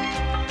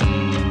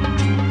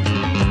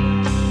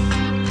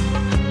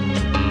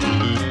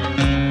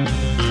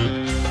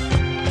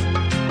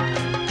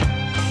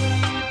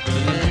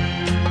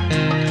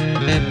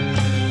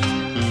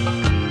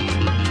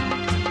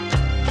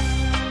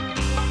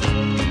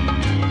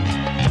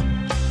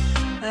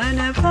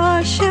 أنا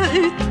بعشق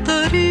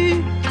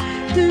الطريق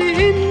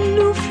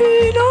لأنه في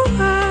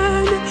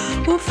لغانا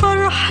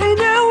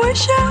وفرحنا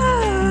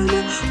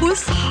وشانا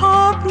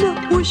وصحابنا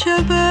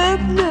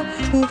وشبابنا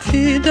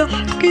وفي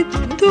ضحكة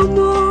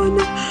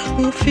دموعنا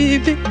وفي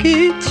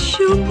بكيت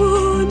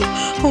شموعنا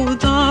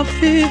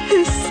وضعفي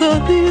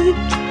الصديق.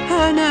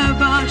 أنا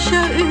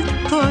بعشق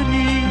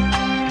الطريق.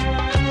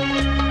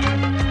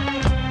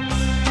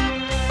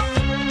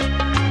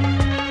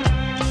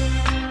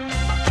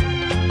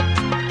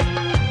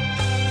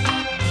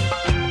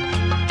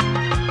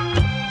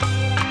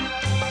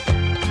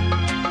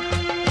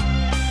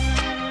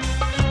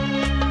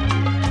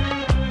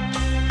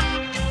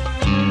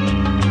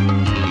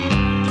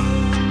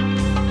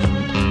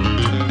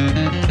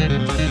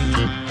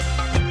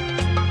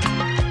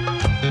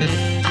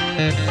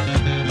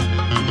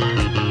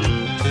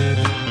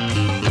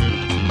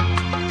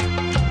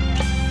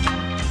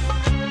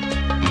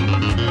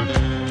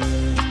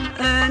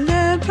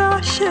 أنا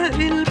بعشق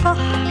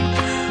البحر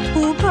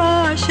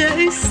وبعشق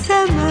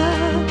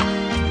السماء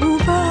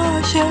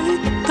وبعشق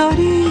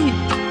الطريق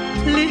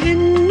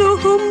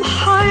لأنهم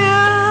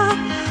حياة.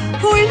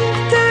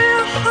 وانت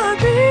يا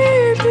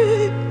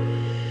حبيبي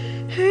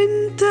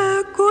انت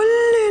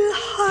كل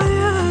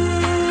الحياة.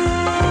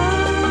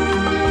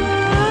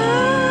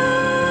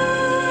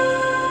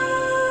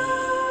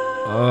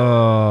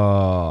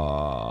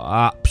 Oh,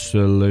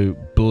 absolute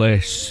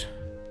bliss.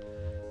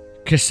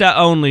 Cassette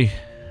only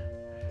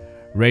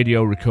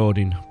radio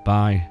recording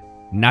by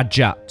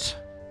Najat,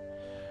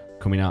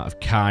 coming out of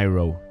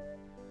Cairo,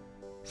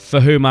 for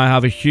whom I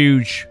have a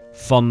huge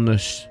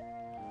fondness,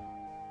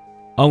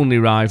 only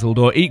rivaled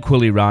or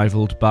equally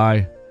rivaled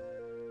by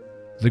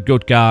the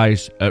good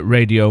guys at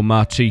Radio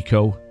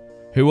Martico,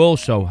 who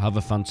also have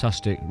a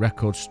fantastic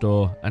record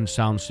store and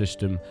sound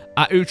system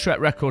at Utrecht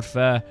Record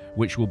Fair,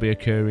 which will be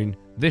occurring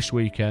this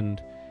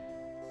weekend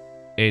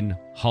in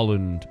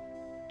Holland.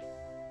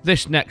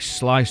 This next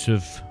slice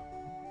of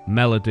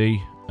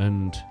melody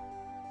and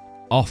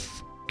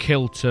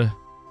off-kilter,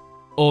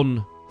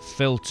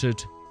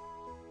 unfiltered,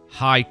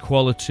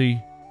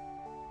 high-quality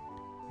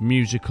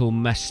musical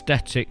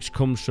aesthetics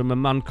comes from a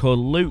man called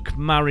Luke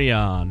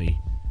Mariani.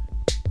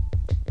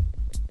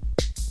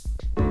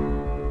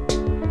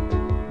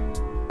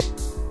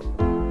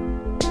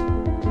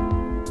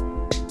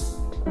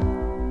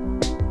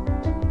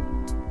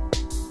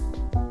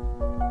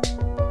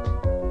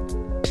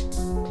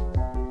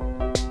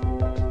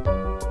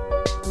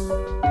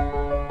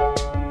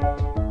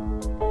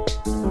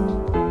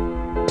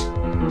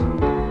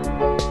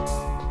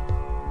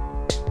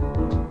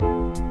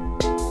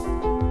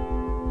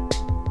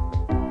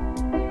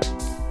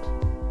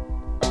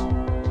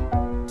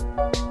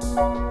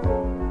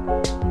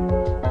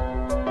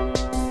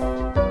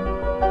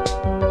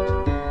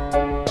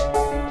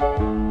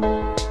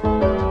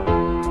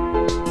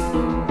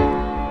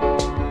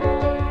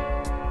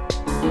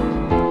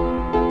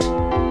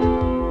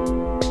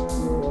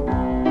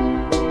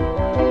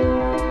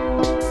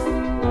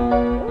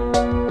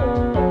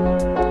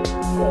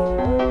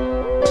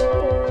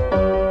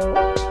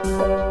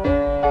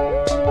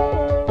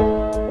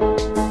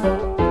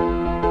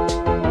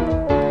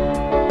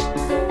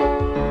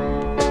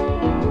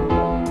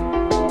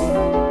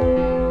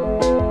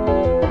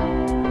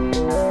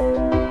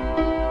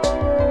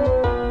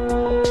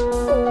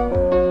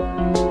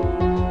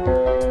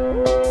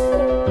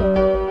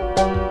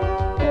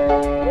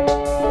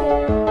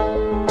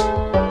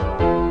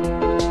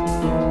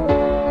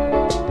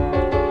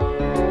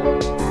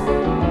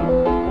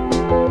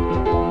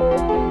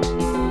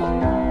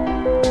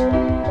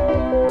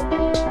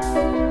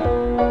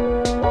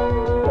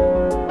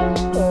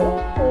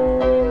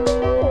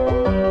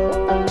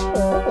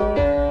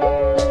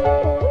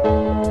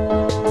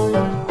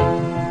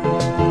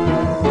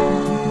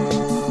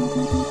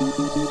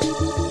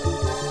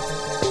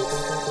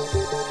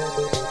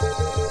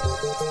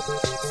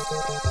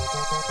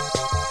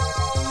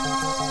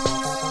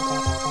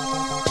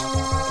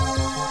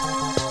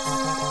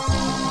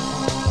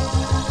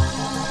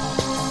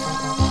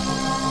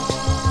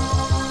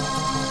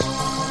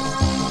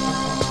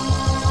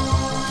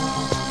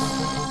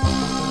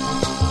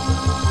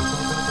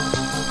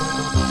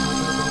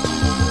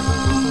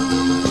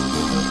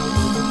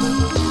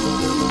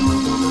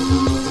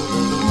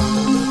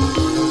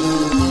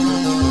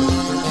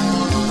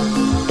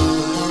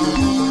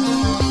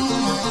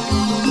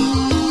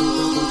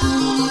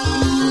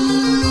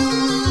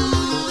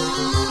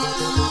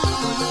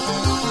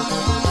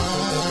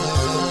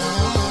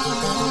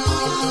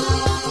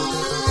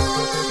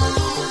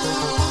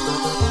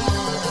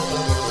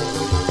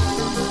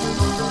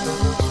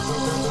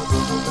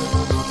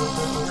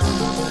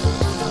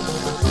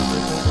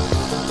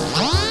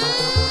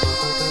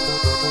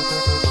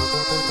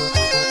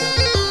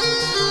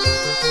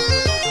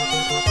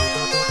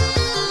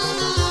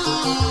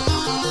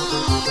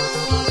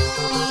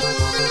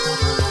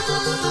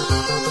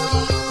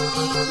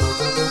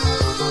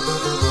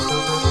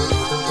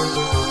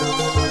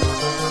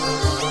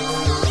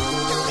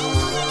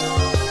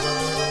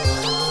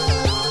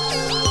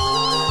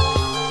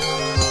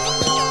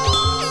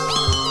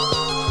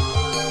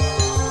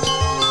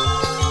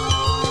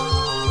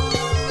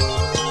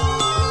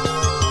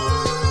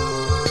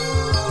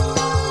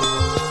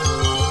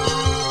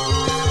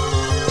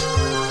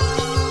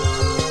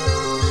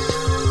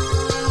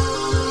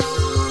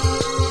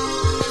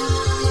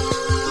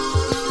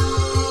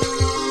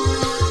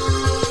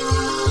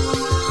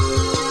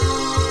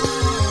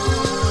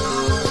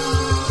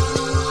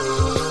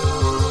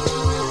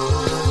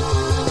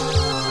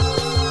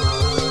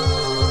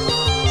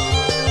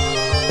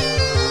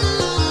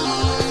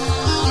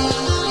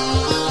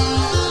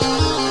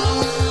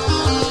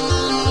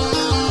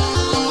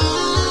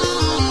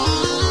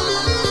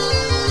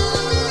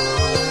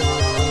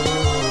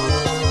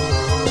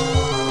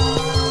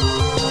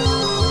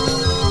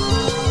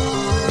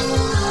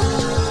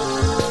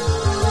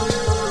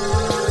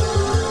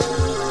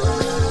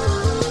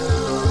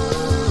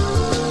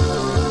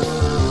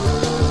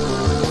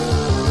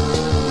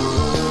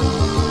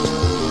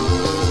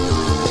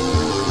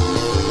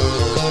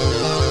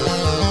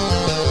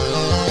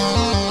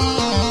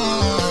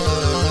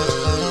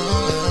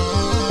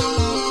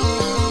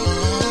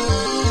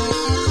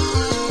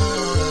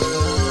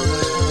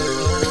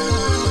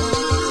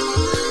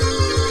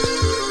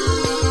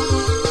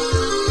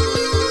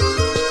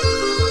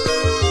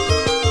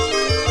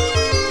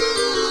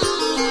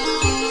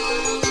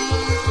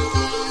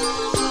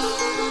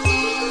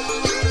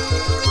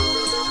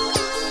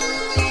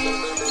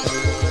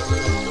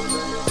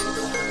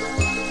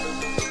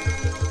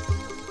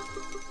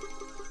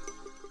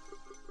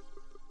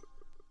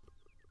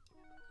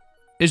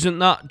 Isn't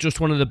that just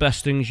one of the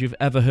best things you've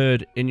ever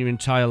heard in your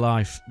entire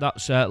life?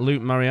 That's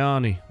Luke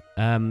Mariani.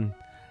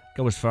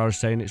 Go as far as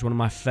saying it's one of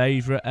my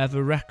favourite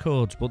ever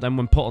records, but then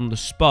when put on the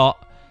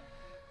spot,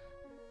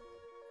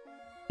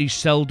 he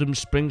seldom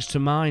springs to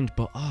mind.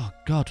 But oh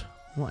God,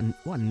 what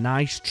a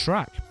nice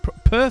track.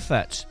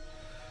 Perfect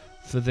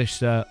for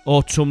this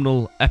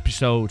autumnal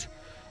episode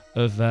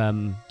of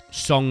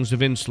Songs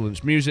of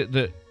Insolence. Music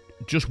that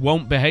just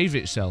won't behave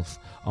itself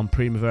on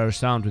Primavera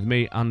Sound with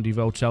me, Andy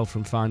Votel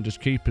from Finders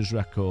Keepers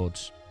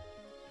Records.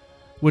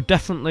 We're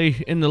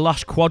definitely in the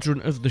last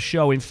quadrant of the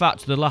show. In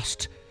fact, the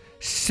last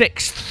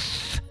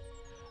sixth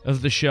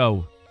of the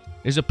show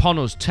is upon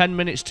us. 10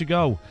 minutes to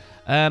go.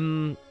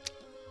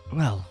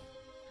 Well,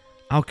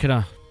 how can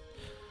I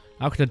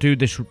do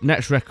this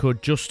next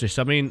record justice?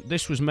 I mean,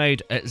 this was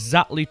made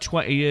exactly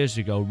 20 years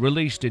ago,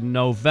 released in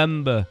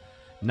November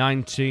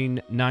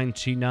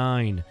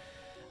 1999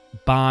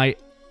 by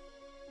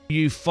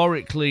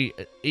euphorically,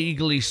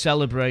 eagerly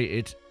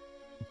celebrated,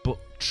 but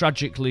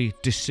tragically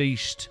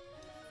deceased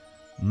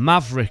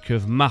maverick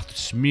of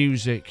maths,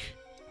 music,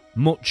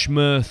 much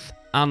mirth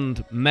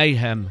and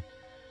mayhem,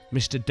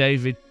 Mr.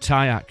 David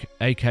Tyack,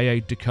 aka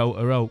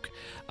Dakota Oak.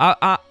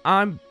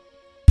 I'm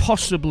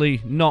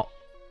possibly not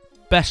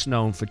best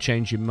known for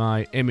changing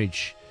my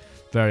image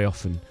very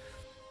often.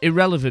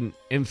 Irrelevant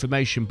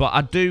information, but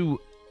I do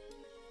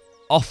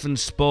often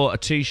sport a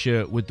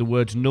t-shirt with the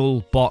words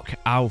Null Bock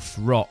Auf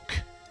Rock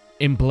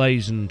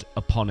emblazoned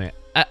upon it.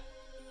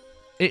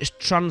 Its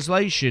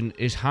translation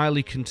is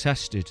highly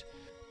contested,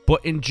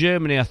 but in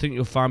Germany I think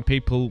you'll find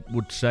people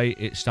would say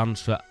it stands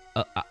for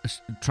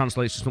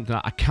translates to something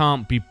like I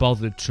can't be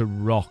bothered to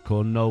rock,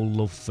 or no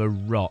love for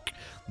rock.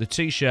 The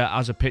t-shirt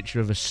has a picture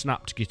of a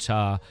snapped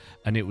guitar,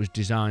 and it was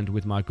designed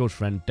with my good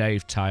friend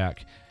Dave Tyack,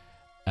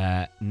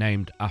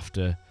 named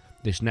after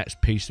this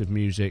next piece of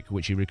music,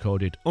 which he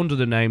recorded under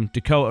the name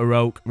Dakota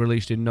Oak,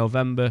 released in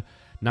November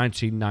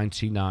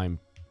 1999.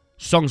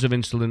 Songs of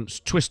Insolence,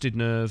 Twisted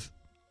Nerve,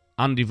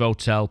 Andy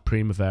Votel,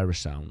 Primavera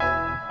Sound.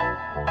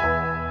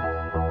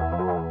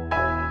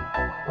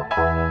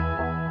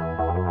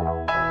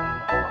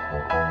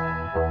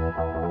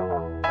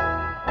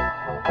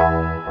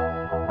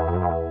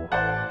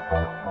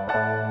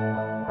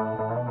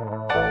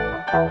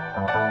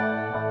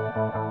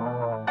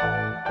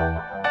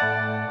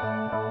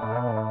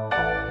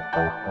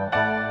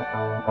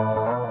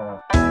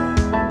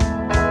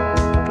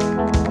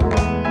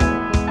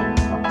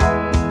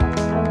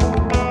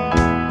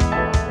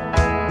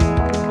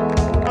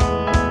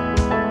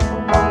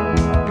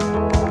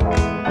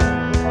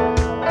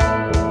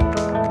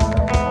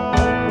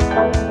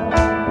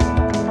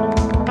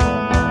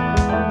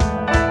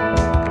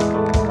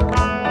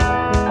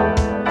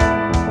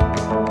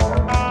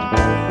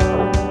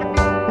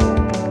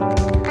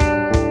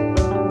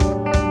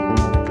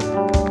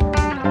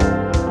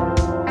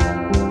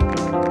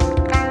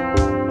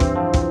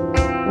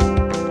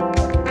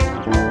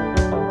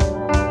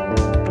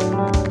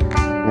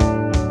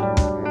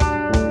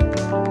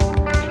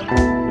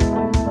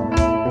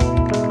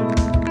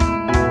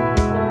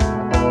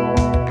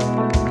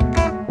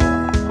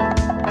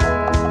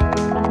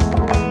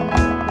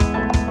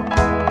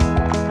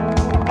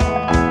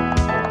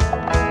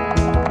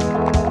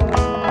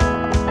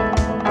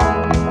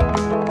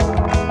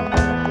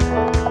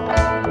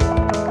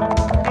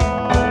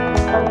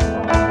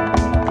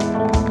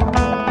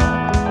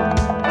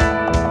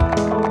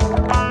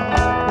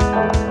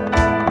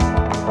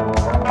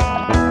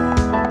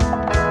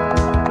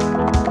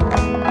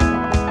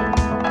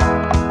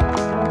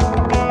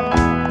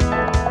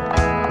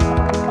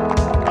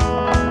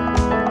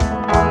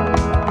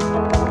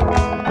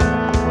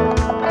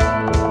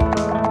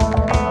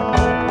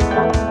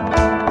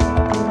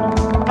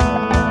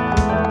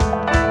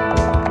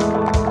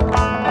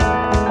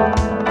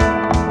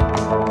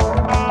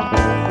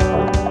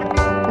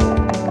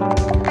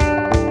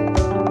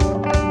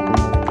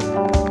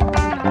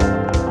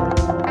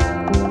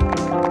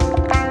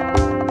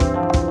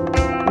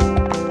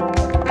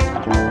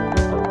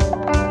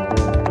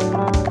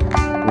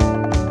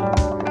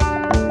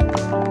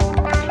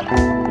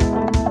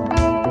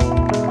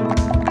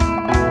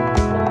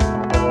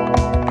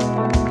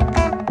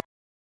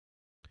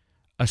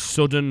 A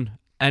sudden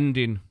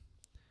ending,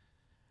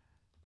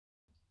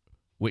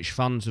 which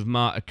fans of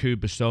Marta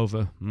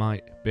Kubasova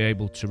might be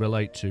able to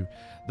relate to.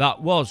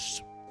 That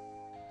was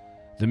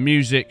the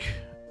music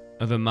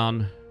of a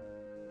man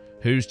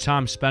whose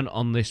time spent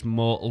on this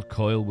mortal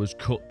coil was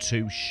cut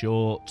too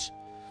short,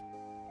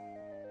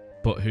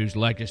 but whose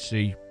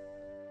legacy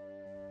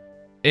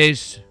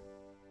is,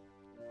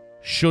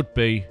 should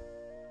be,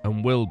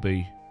 and will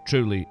be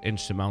truly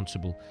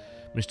insurmountable.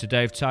 Mr.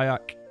 Dave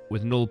Tyack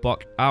with Null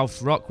Bock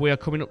Auf Rock. We are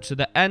coming up to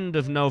the end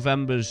of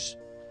November's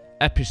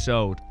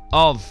episode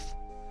of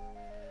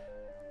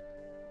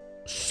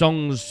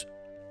Songs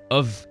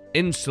of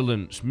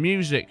Insolence,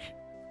 music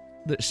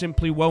that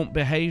simply won't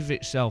behave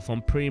itself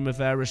on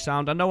Primavera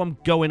Sound. I know I'm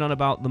going on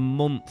about the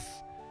month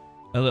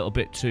a little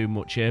bit too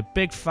much here.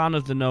 Big fan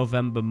of the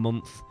November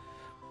month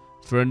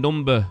for a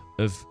number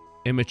of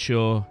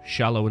immature,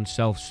 shallow and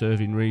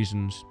self-serving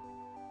reasons.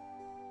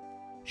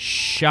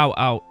 Shout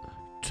out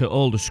to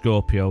all the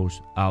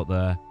Scorpios out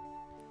there.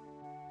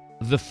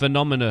 The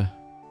phenomena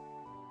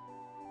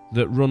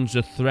that runs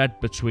a thread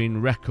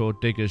between record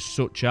diggers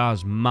such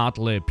as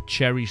Madlib,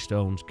 Cherry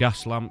Stones,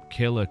 Gaslamp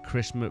Killer,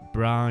 Chris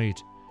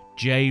McBride,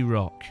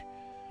 J-Rock,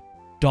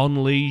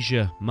 Don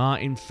Leisure,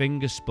 Martin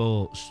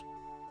Fingersports,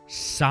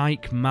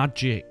 Psych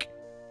Magic,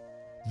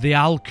 The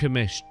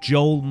Alchemist,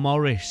 Joel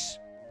Morris,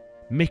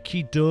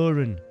 Mickey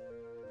Duran.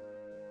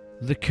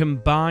 The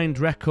combined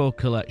record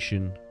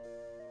collection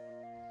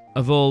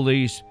of all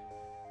these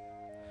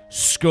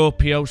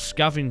Scorpio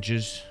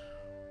scavengers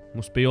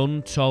must be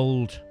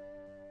untold.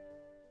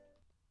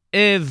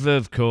 If,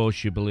 of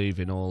course, you believe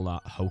in all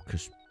that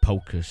hocus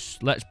pocus.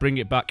 Let's bring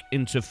it back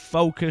into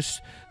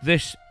focus.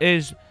 This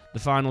is the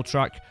final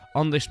track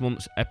on this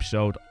month's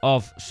episode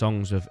of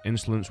Songs of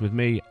Insolence with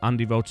me,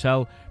 Andy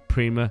Votel,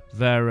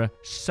 Primavera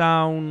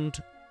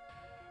Sound.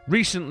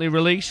 Recently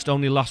released,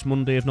 only last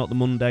Monday, if not the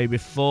Monday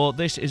before.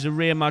 This is a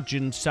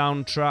reimagined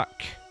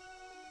soundtrack.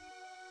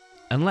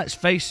 And let's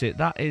face it,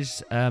 that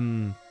is a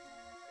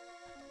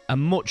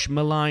much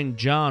maligned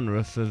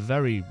genre for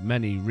very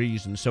many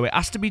reasons. So it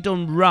has to be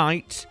done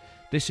right.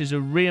 This is a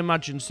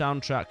reimagined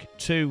soundtrack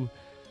to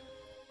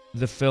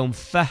the film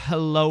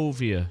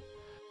Fehelovia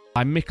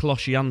by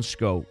Miklos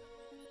Jansko,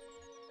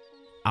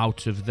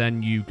 out of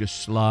then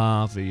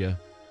Yugoslavia,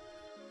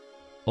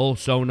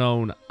 also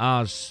known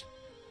as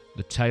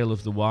The Tale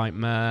of the White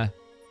Mare,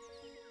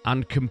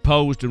 and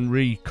composed and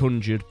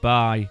reconjured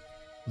by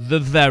the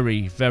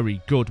very,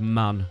 very good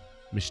man,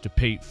 Mr.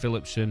 Pete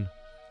Phillipson,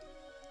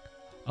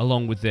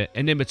 along with the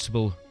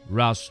inimitable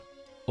Raz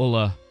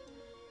Uller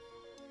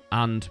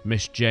and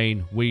Miss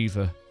Jane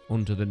Weaver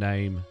under the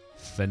name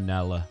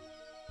Fenella.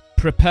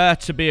 Prepare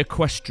to be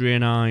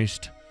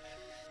equestrianised.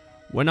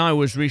 When I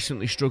was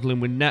recently struggling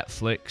with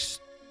Netflix,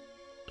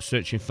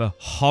 searching for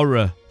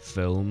horror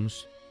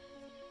films,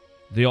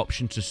 the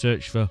option to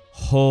search for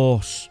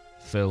horse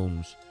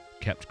films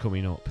kept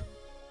coming up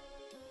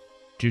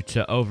due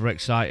to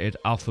overexcited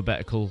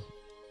alphabetical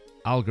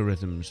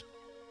algorithms.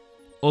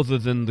 Other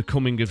than The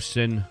Coming of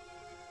Sin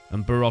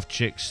and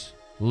Borovchik's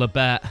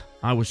Lebet,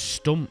 I was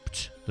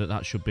stumped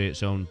that should be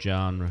its own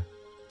genre.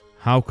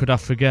 How could I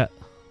forget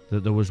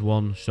that there was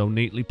one so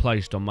neatly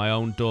placed on my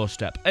own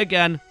doorstep?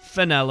 Again,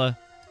 Fenella,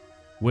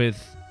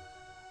 with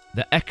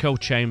The Echo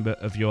Chamber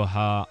of Your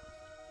Heart,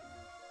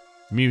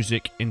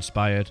 music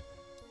inspired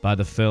by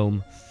the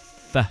film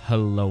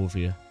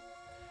Fehelovia.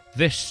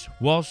 This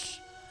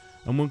was,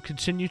 and will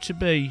continue to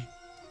be,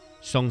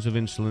 Songs of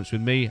Insolence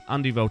with me,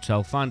 Andy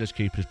Votel, Finders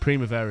Keepers,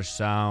 Primavera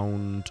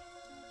Sound.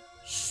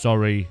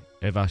 Sorry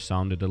if I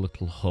sounded a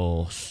little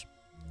hoarse.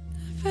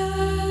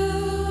 Fehelovia.